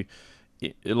 So,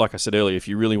 like I said earlier, if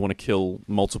you really want to kill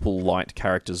multiple light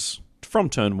characters from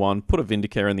turn 1, put a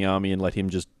Vindicare in the army and let him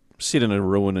just sit in a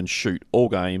ruin and shoot all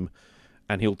game,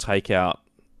 and he'll take out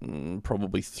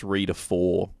probably 3 to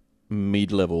 4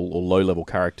 mid-level or low-level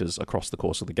characters across the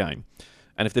course of the game.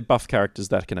 And if they're buff characters,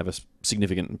 that can have a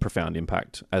significant and profound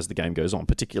impact as the game goes on,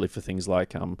 particularly for things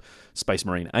like Space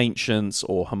Marine Ancients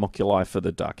or Homunculi for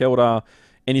the Dark Eldar,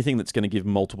 anything that's going to give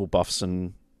multiple buffs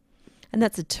and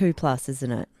that's a 2+,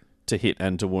 isn't it? To hit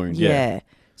and to wound, yeah.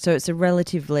 So it's a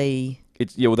relatively...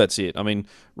 Well, that's it. I mean,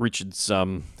 Richard's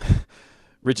not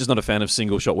a fan of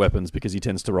single-shot weapons because he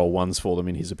tends to roll ones for them,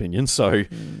 in his opinion. So,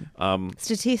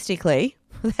 statistically,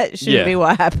 that shouldn't be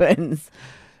what happens.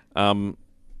 I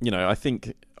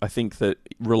think that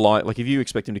if you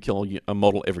expect him to kill a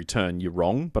model every turn, you're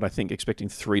wrong. But I think expecting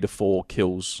 3 to 4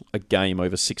 kills a game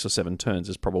over 6 or 7 turns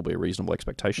is probably a reasonable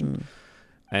expectation.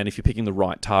 And if you're picking the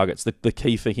right targets, the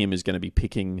key for him is going to be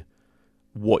picking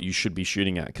what you should be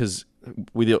shooting at. Because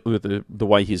with the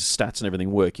way his stats and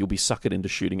everything work, you'll be suckered into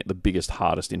shooting at the biggest,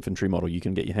 hardest infantry model you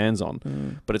can get your hands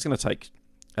on. But it's going to take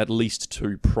at least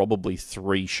 2, probably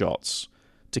 3 shots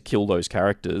to kill those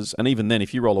characters. And even then,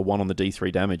 if you roll a 1 on the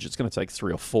D3 damage, it's going to take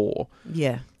 3 or 4.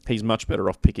 Yeah. He's much better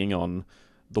off picking on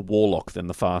the Warlock than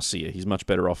the Farseer. He's much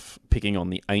better off picking on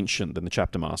the Ancient than the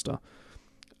Chapter Master.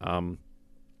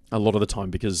 A lot of the time,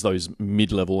 because those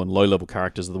mid-level and low-level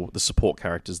characters are the support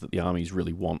characters that the armies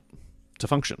really want to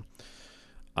function.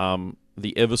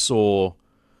 The Eversaw...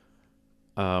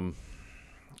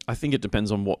 I think it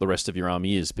depends on what the rest of your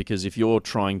army is, because if you're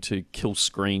trying to kill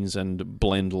screens and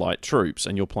blend light troops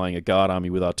and you're playing a guard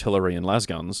army with artillery and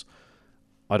lasguns,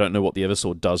 I don't know what the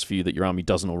Eversaw does for you that your army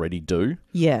doesn't already do.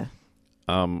 Yeah.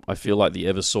 I feel like the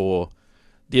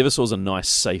Eversaw's a nice,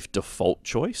 safe default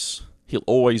choice. He'll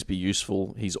always be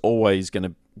useful. He's always going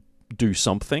to do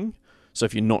something. So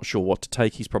if you're not sure what to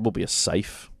take, he's probably a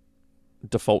safe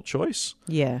default choice.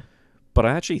 Yeah. But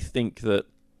I actually think that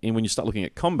when you start looking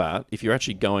at combat, if you're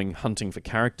actually going hunting for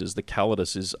characters, the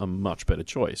Calidus is a much better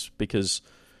choice because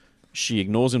she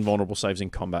ignores invulnerable saves in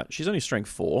combat. She's only strength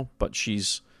 4, but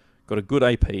she's got a good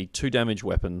AP, 2 damage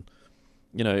weapon.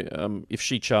 If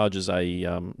she charges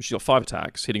she's got 5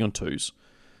 attacks, hitting on 2s.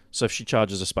 So if she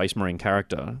charges a Space Marine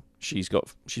character, she's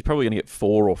probably going to get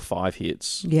 4 or 5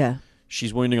 hits. Yeah.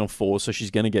 She's wounding on 4, so she's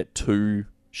going to get 2.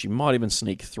 She might even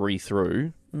sneak 3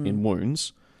 through in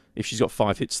wounds. If she's got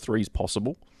 5 hits, 3 is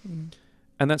possible.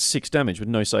 And that's 6 damage with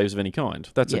no saves of any kind.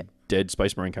 That's a dead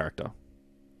Space Marine character.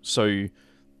 So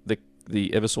the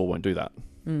Eversaw won't do that.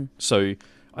 So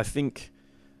I think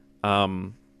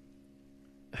the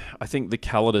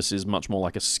Calidus is much more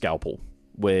like a scalpel,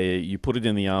 where you put it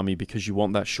in the army because you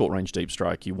want that short-range deep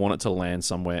strike. You want it to land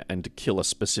somewhere and to kill a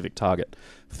specific target.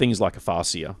 Things like a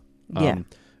Farseer.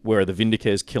 Where the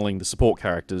Vindicare is killing the support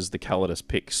characters, the Calidus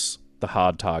picks the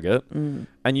hard target,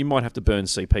 and you might have to burn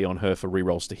CP on her for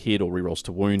rerolls to hit or rerolls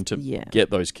to wound to get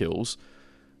those kills,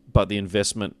 but the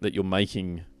investment that you're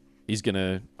making is going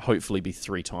to hopefully be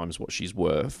 3 times what she's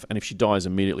worth, and if she dies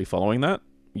immediately following that,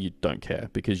 you don't care,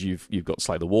 because you've got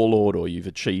Slay the Warlord, or you've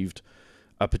achieved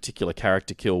a particular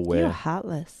character kill where... You're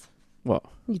heartless. What?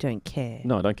 You don't care.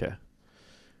 No, I don't care.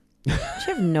 Do you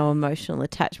have no emotional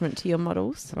attachment to your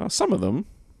models? Some of them.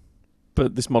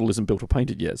 But this model isn't built or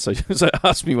painted yet, so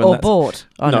ask me when or bought.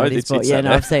 Oh, no, it's bought. Yeah,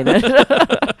 no, I've seen it.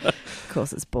 Of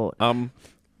course it's bought.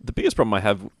 The biggest problem I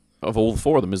have of all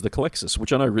 4 of them is the Calexis,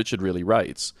 which I know Richard really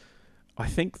rates. I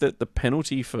think that the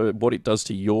penalty for what it does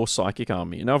to your Psychic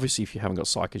army, and obviously if you haven't got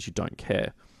Psychers, you don't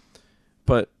care,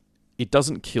 but it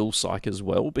doesn't kill Psychers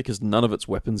well because none of its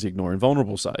weapons ignore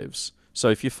invulnerable saves. So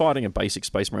if you're fighting a basic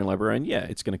Space Marine Librarian,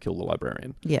 it's going to kill the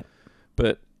Librarian. Yeah.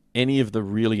 But any of the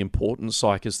really important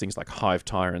Psychers, things like Hive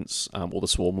Tyrants or the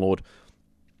Swarm Lord,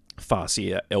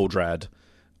 Farseer, Eldrad,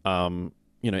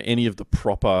 any of the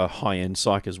proper high-end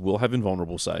psychers will have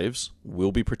invulnerable saves,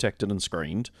 will be protected and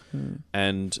screened,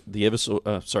 and the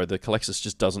Calexis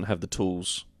just doesn't have the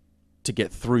tools to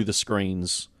get through the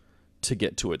screens to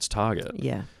get to its target.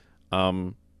 Yeah.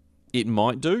 It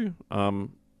might do,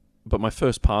 but my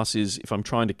first pass is, if I'm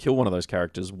trying to kill one of those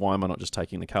characters, why am I not just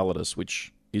taking the Calidus,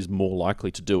 which is more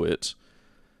likely to do it,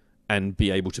 and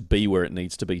be able to be where it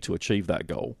needs to be to achieve that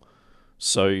goal?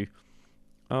 So,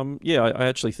 I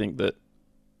actually think that,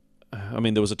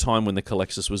 there was a time when the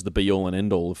Calexis was the be-all and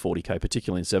end-all of 40k,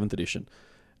 particularly in 7th edition,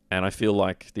 and I feel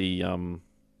like the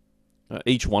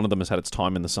each one of them has had its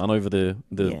time in the sun over the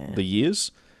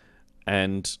years,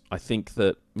 and I think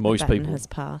that most people has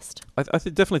passed. I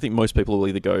definitely think most people will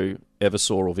either go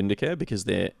Eversaw or Vindicare because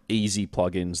they're easy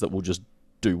plugins that will just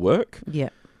do work. Yeah.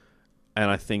 And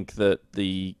I think that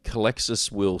the Calexis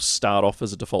will start off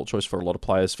as a default choice for a lot of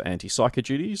players for anti-psyker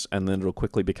duties, and then it'll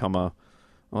quickly become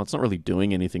it's not really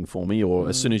doing anything for me, or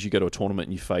as soon as you go to a tournament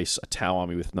and you face a Tau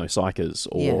army with no psychers,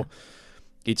 or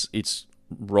its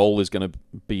role is going to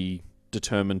be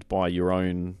determined by your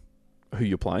own who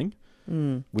you're playing,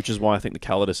 which is why I think the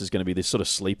Calidus is going to be this sort of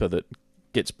sleeper that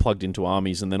gets plugged into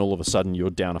armies, and then all of a sudden you're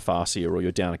down a Farseer or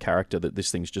you're down a character that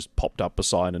this thing's just popped up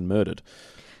beside and murdered.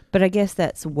 But I guess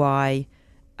that's why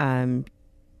the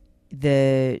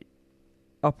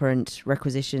operant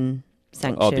requisition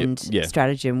sanctioned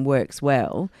stratagem works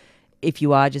well if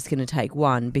you are just going to take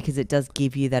one, because it does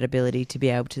give you that ability to be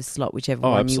able to slot whichever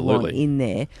one you want in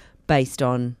there based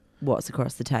on what's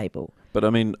across the table. But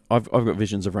I've got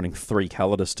visions of running 3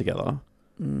 Calidus together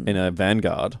in a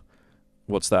Vanguard.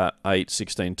 What's that? 8,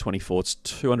 16, 24. It's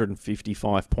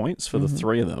 255 points for the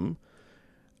 3 of them,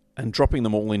 and dropping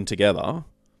them all in together.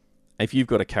 If you've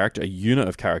got a unit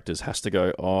of characters has to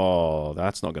go, oh,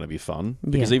 that's not going to be fun.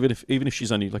 Because even if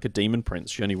she's only like a Demon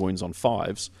Prince, she only wounds on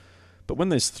 5s. But when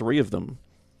there's 3 of them,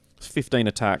 15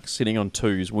 attacks, hitting on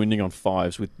 2s, wounding on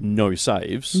 5s with no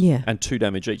saves, and 2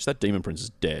 damage each, that Demon Prince is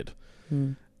dead.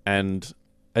 And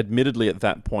admittedly at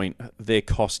that point, their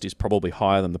cost is probably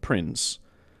higher than the Prince.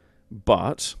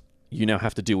 But you now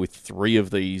have to deal with 3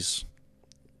 of these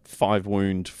 5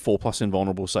 wound, 4+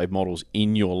 invulnerable save models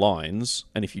in your lines,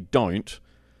 and if you don't,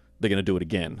 they're going to do it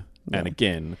again and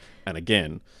again and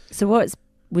again. So what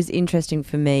was interesting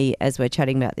for me as we're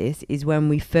chatting about this is when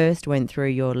we first went through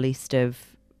your list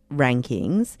of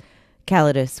rankings,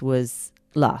 Calidus was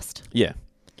last. Yeah.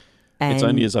 And it's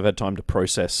only as I've had time to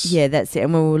process. Yeah, that's it.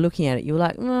 And when we were looking at it, you were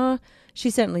like, oh, she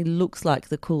certainly looks like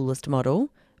the coolest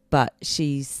model, but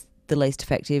she's the least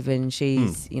effective and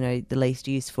she's, the least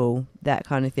useful, that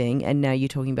kind of thing. And now you're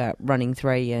talking about running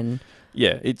 3 and...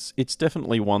 Yeah, it's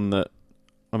definitely one that,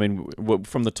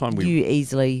 from the time you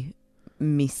easily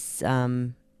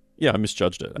I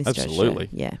misjudged it. Absolutely.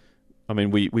 Yeah.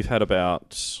 We've had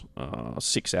about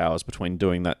 6 hours between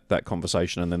doing that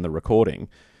conversation and then the recording.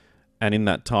 And in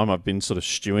that time, I've been sort of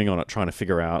stewing on it, trying to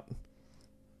figure out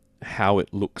how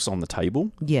it looks on the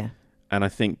table. Yeah. And I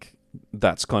think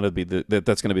that's going to be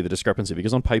the discrepancy,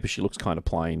 because on paper she looks kind of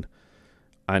plain,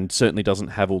 and certainly doesn't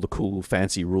have all the cool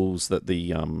fancy rules that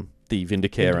the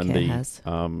Vindicare and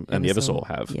the Eversaw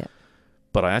have. Yeah.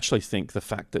 But I actually think the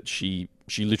fact that she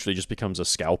literally just becomes a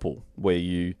scalpel, where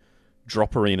you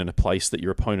drop her in a place that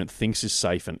your opponent thinks is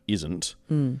safe and isn't,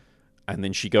 and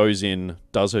then she goes in,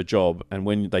 does her job, and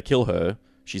when they kill her,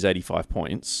 she's 85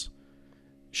 points.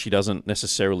 She doesn't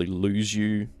necessarily lose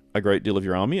you a great deal of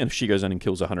your army, and if she goes in and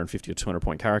kills a 150 or 200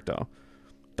 point character,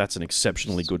 that's an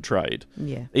exceptionally good trade.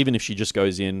 Yeah. Even if she just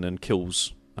goes in and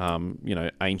kills,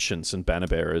 ancients and banner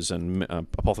bearers and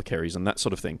apothecaries and that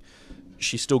sort of thing,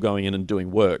 she's still going in and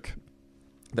doing work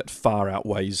that far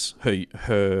outweighs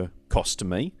her cost to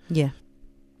me. Yeah.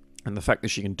 And the fact that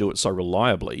she can do it so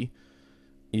reliably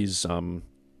is,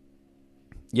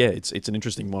 it's an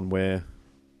interesting one where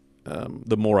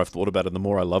the more I've thought about it, the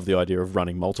more I love the idea of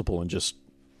running multiple and just...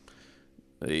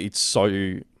 It's so,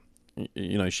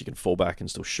 she can fall back and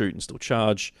still shoot and still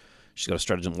charge. She's got a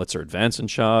stratagem that lets her advance and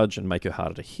charge and make her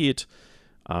harder to hit.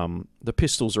 The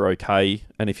pistols are okay,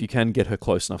 and if you can get her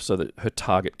close enough so that her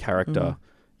target character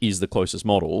is the closest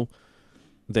model,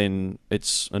 then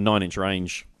it's a 9-inch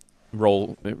range.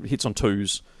 Hits on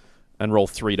 2s and roll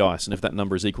 3 dice, and if that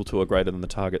number is equal to or greater than the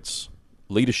target's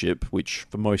leadership, which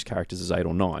for most characters is 8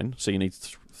 or 9, so you need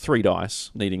 3 dice,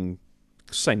 needing...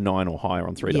 say 9 or higher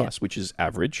on 3 dice, which is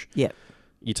average. Yeah.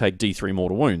 You take D3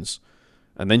 mortal wounds,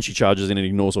 and then she charges in and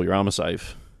ignores all your armor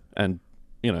save. And,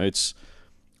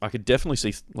 I could definitely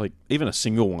see, even a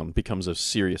single one becomes a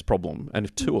serious problem. And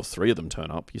if 2 or 3 of them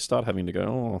turn up, you start having to go,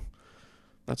 oh,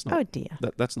 that's not... Oh, dear.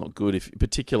 That's not good,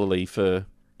 particularly for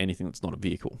anything that's not a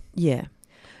vehicle. Yeah.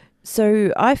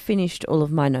 So I finished all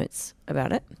of my notes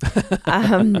about it,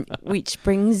 which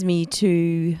brings me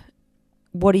to,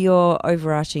 what are your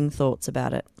overarching thoughts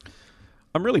about it?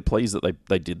 I'm really pleased that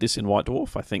they did this in White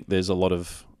Dwarf. I think there's a lot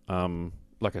of,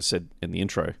 like I said in the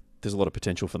intro, there's a lot of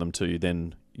potential for them to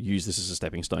then use this as a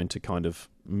stepping stone to kind of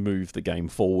move the game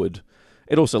forward.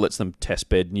 It also lets them test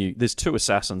bed new. There's 2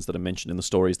 assassins that are mentioned in the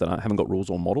stories that haven't got rules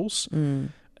or models.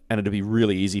 And it'd be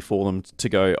really easy for them to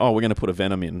go, oh, we're going to put a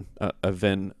Venom in, a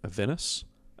Venus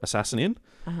assassin in,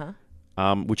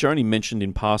 which are only mentioned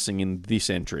in passing in this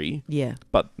entry. Yeah.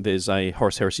 But there's a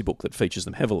Horus Heresy book that features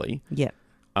them heavily. Yeah.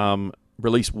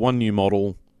 Release 1 new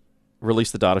model,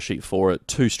 release the data sheet for it,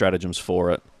 2 stratagems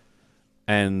for it,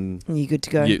 and you're good to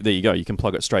go. There you go. You can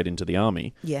plug it straight into the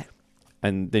army. Yeah.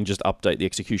 And then just update the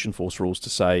execution force rules to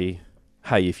say,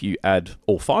 hey, if you add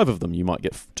all 5 of them, you might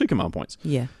get 2 command points.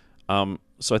 Yeah.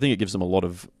 So I think it gives them a lot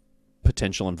of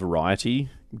potential and variety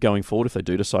going forward if they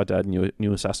do decide to add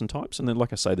new assassin types. And then,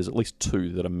 like I say, there's at least 2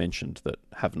 that are mentioned that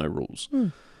have no rules.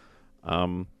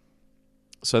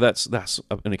 So that's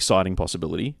an exciting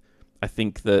possibility. I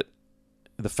think that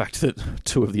the fact that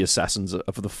 2 of the assassins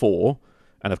of the 4,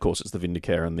 and of course it's the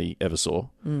Vindicare and the Eversaw,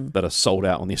 that are sold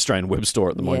out on the Australian web store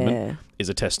at the moment, is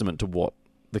a testament to what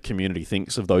the community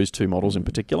thinks of those 2 models in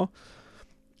particular.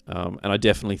 And I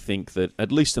definitely think that,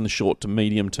 at least in the short to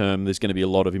medium term, there's going to be a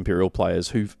lot of Imperial players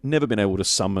who've never been able to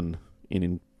summon,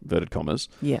 in inverted commas,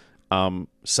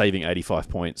 saving 85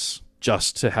 points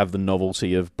just to have the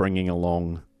novelty of bringing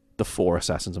along the 4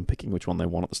 assassins and picking which one they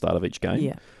want at the start of each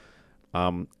game.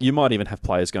 You might even have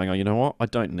players going, oh, you know what, I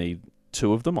don't need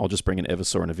 2 of them. I'll just bring an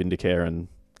Eversaw and a Vindicare and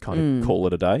kind of call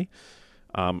it a day.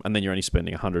 And then you're only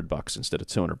spending $100 instead of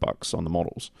 $200 on the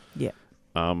models. Yeah.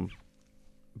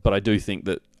 But I do think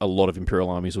that a lot of Imperial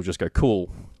armies will just go, cool,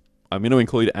 I'm going to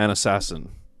include an assassin,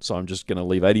 so I'm just going to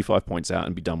leave 85 points out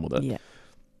and be done with it. Yeah.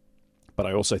 But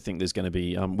I also think there's going to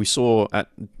be... we saw at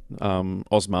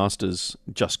Ozmasters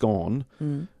just gone,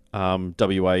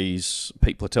 WA's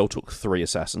Pete Platel took 3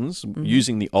 assassins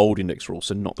using the old index rules,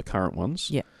 so not the current ones.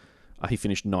 Yeah. He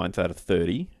finished 9th out of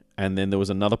 30. And then there was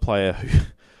another player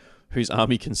whose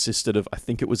army consisted of, I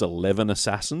think it was 11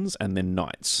 assassins and then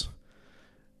knights.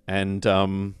 And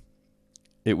so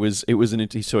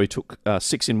he took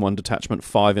 6 in one detachment,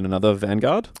 5 in another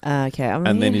vanguard. Okay, then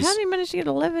how did he manage to get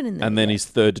 11 in there? And then his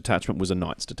 3rd detachment was a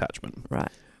knight's detachment.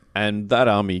 Right. And that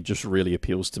army just really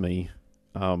appeals to me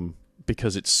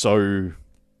because it's so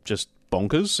just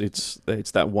bonkers.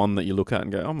 It's that one that you look at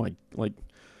and go, oh my, like,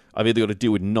 I've either got to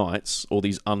deal with knights or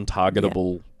these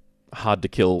untargetable, hard to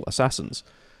kill assassins.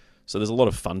 So there's a lot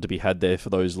of fun to be had there for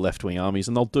those left-wing armies,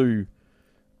 and they'll do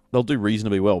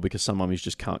reasonably well because some armies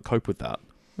just can't cope with that.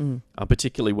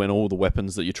 Particularly when all the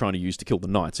weapons that you're trying to use to kill the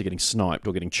knights are getting sniped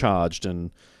or getting charged,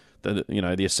 and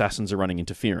the assassins are running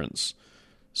interference.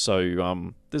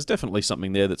 So there's definitely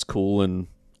something there that's cool, and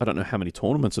I don't know how many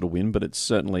tournaments it'll win, but it's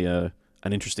certainly an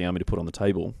interesting army to put on the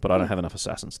table. But I don't have enough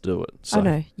assassins to do it. So. Oh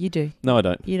no, you do. No, I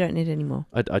don't. You don't need any more.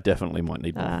 I definitely might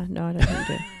need more. No, I don't think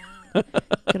you do.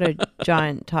 Got a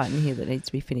giant Titan here that needs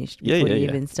to be finished before you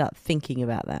even start thinking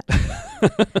about that.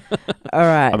 All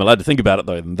right. I'm allowed to think about it,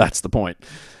 though, and that's the point.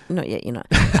 Not yet, you're not.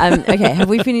 Okay, have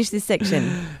we finished this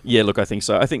section? Yeah, look, I think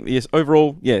so. I think, yes,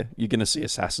 overall, you're going to see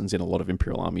assassins in a lot of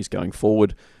Imperial armies going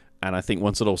forward, and I think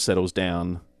once it all settles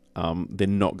down, they're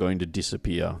not going to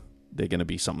disappear. They're going to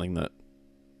be something that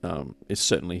it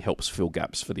certainly helps fill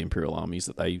gaps for the Imperial armies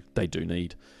that they do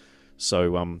need.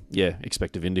 So,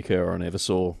 expect a Vindicare or an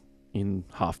Eversaw in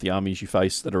half the armies you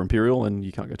face that are Imperial, and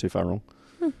you can't go too far wrong.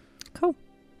 Cool.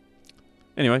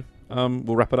 Anyway,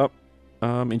 we'll wrap it up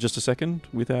in just a second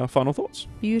with our final thoughts.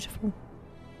 Beautiful.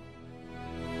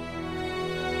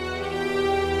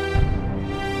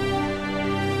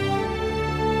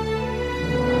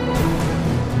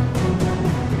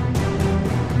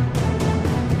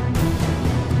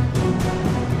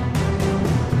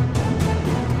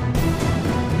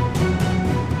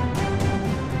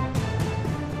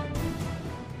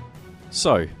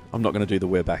 So, I'm not going to do the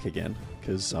we're back again,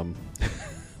 because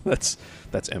that's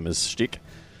Emma's shtick.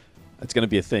 It's going to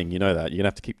be a thing, you know that. You're going to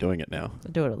have to keep doing it now. I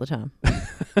do it all the time.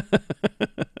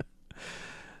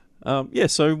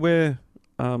 So we're...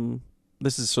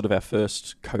 this is sort of our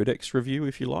first codex review,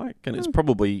 if you like, and it's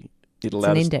probably... It's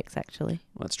an index, actually.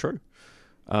 Well, that's true.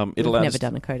 We've never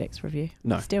done a codex review.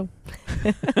 No. Still.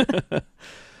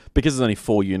 Because there's only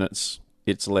 4 units,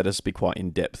 it's let us be quite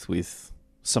in-depth with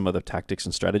some of the tactics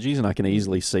and strategies, and I can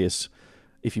easily see us,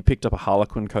 if you picked up a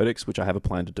Harlequin Codex, which I have a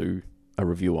plan to do a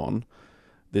review on,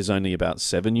 there's only about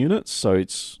 7 units, so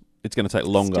it's it's going to take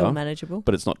longer. Still manageable.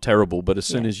 But it's not terrible. But as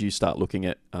soon as you start looking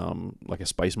at like a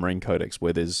Space Marine Codex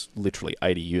where there's literally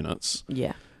 80 units,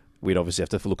 we'd obviously have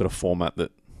to look at a format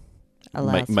that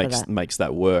makes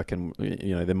that work. And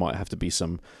there might have to be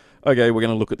some, okay, we're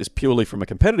going to look at this purely from a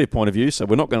competitive point of view, so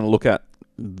we're not going to look at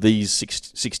these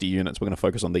 60 units, we're going to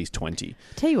focus on these 20.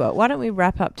 Tell you what, why don't we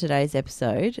wrap up today's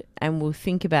episode and we'll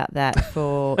think about that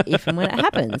for if and when it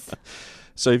happens.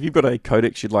 So if you've got a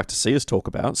codex you'd like to see us talk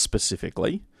about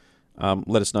specifically,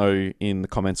 let us know in the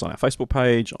comments on our Facebook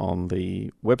page, on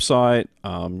the website.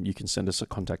 You can send us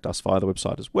contact us via the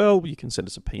website as well. You can send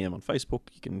us a PM on Facebook.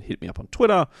 You can hit me up on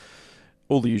Twitter.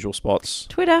 All the usual spots.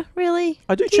 Twitter, really?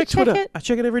 I do check Twitter. I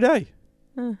check it every day.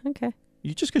 Oh, okay.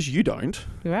 Just because you don't.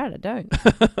 You're right, I don't.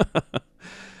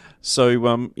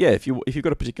 So, if you've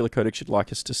got a particular codex you'd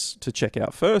like us to check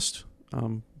out first,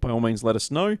 by all means let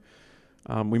us know.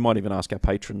 We might even ask our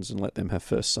patrons and let them have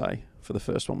first say for the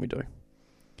first one we do.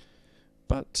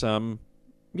 But,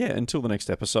 until the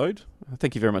next episode,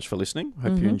 thank you very much for listening. I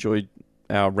hope you enjoyed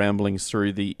our ramblings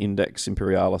through the Index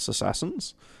Imperialis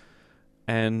Assassins.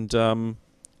 And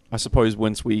I suppose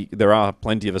there are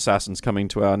plenty of assassins coming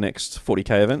to our next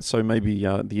 40k event, so maybe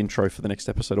the intro for the next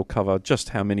episode will cover just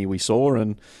how many we saw,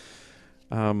 and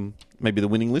maybe the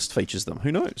winning list features them.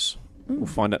 Who knows? We'll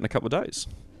find out in a couple of days.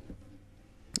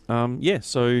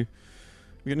 So you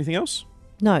got anything else?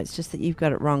 No, it's just that you've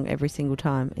got it wrong every single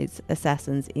time. It's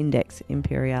Assassins Index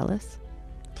Imperialis.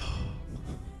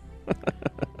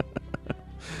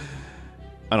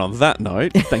 And on that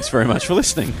note, thanks very much for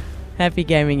listening. Happy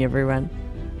gaming, everyone.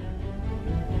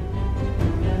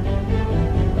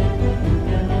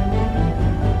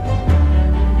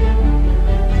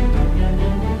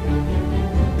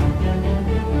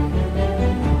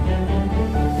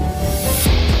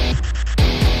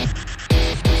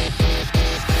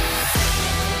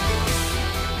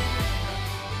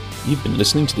 You've been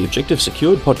listening to the Objective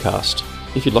Secured podcast.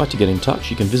 If you'd like to get in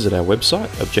touch, you can visit our website,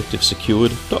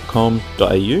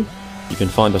 objectivesecured.com.au. You can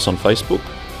find us on Facebook,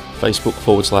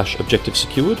 Facebook.com/Objective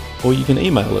Secured, or you can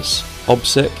email us,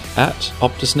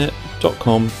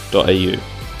 obsec@optusnet.com.au.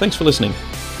 Thanks for listening.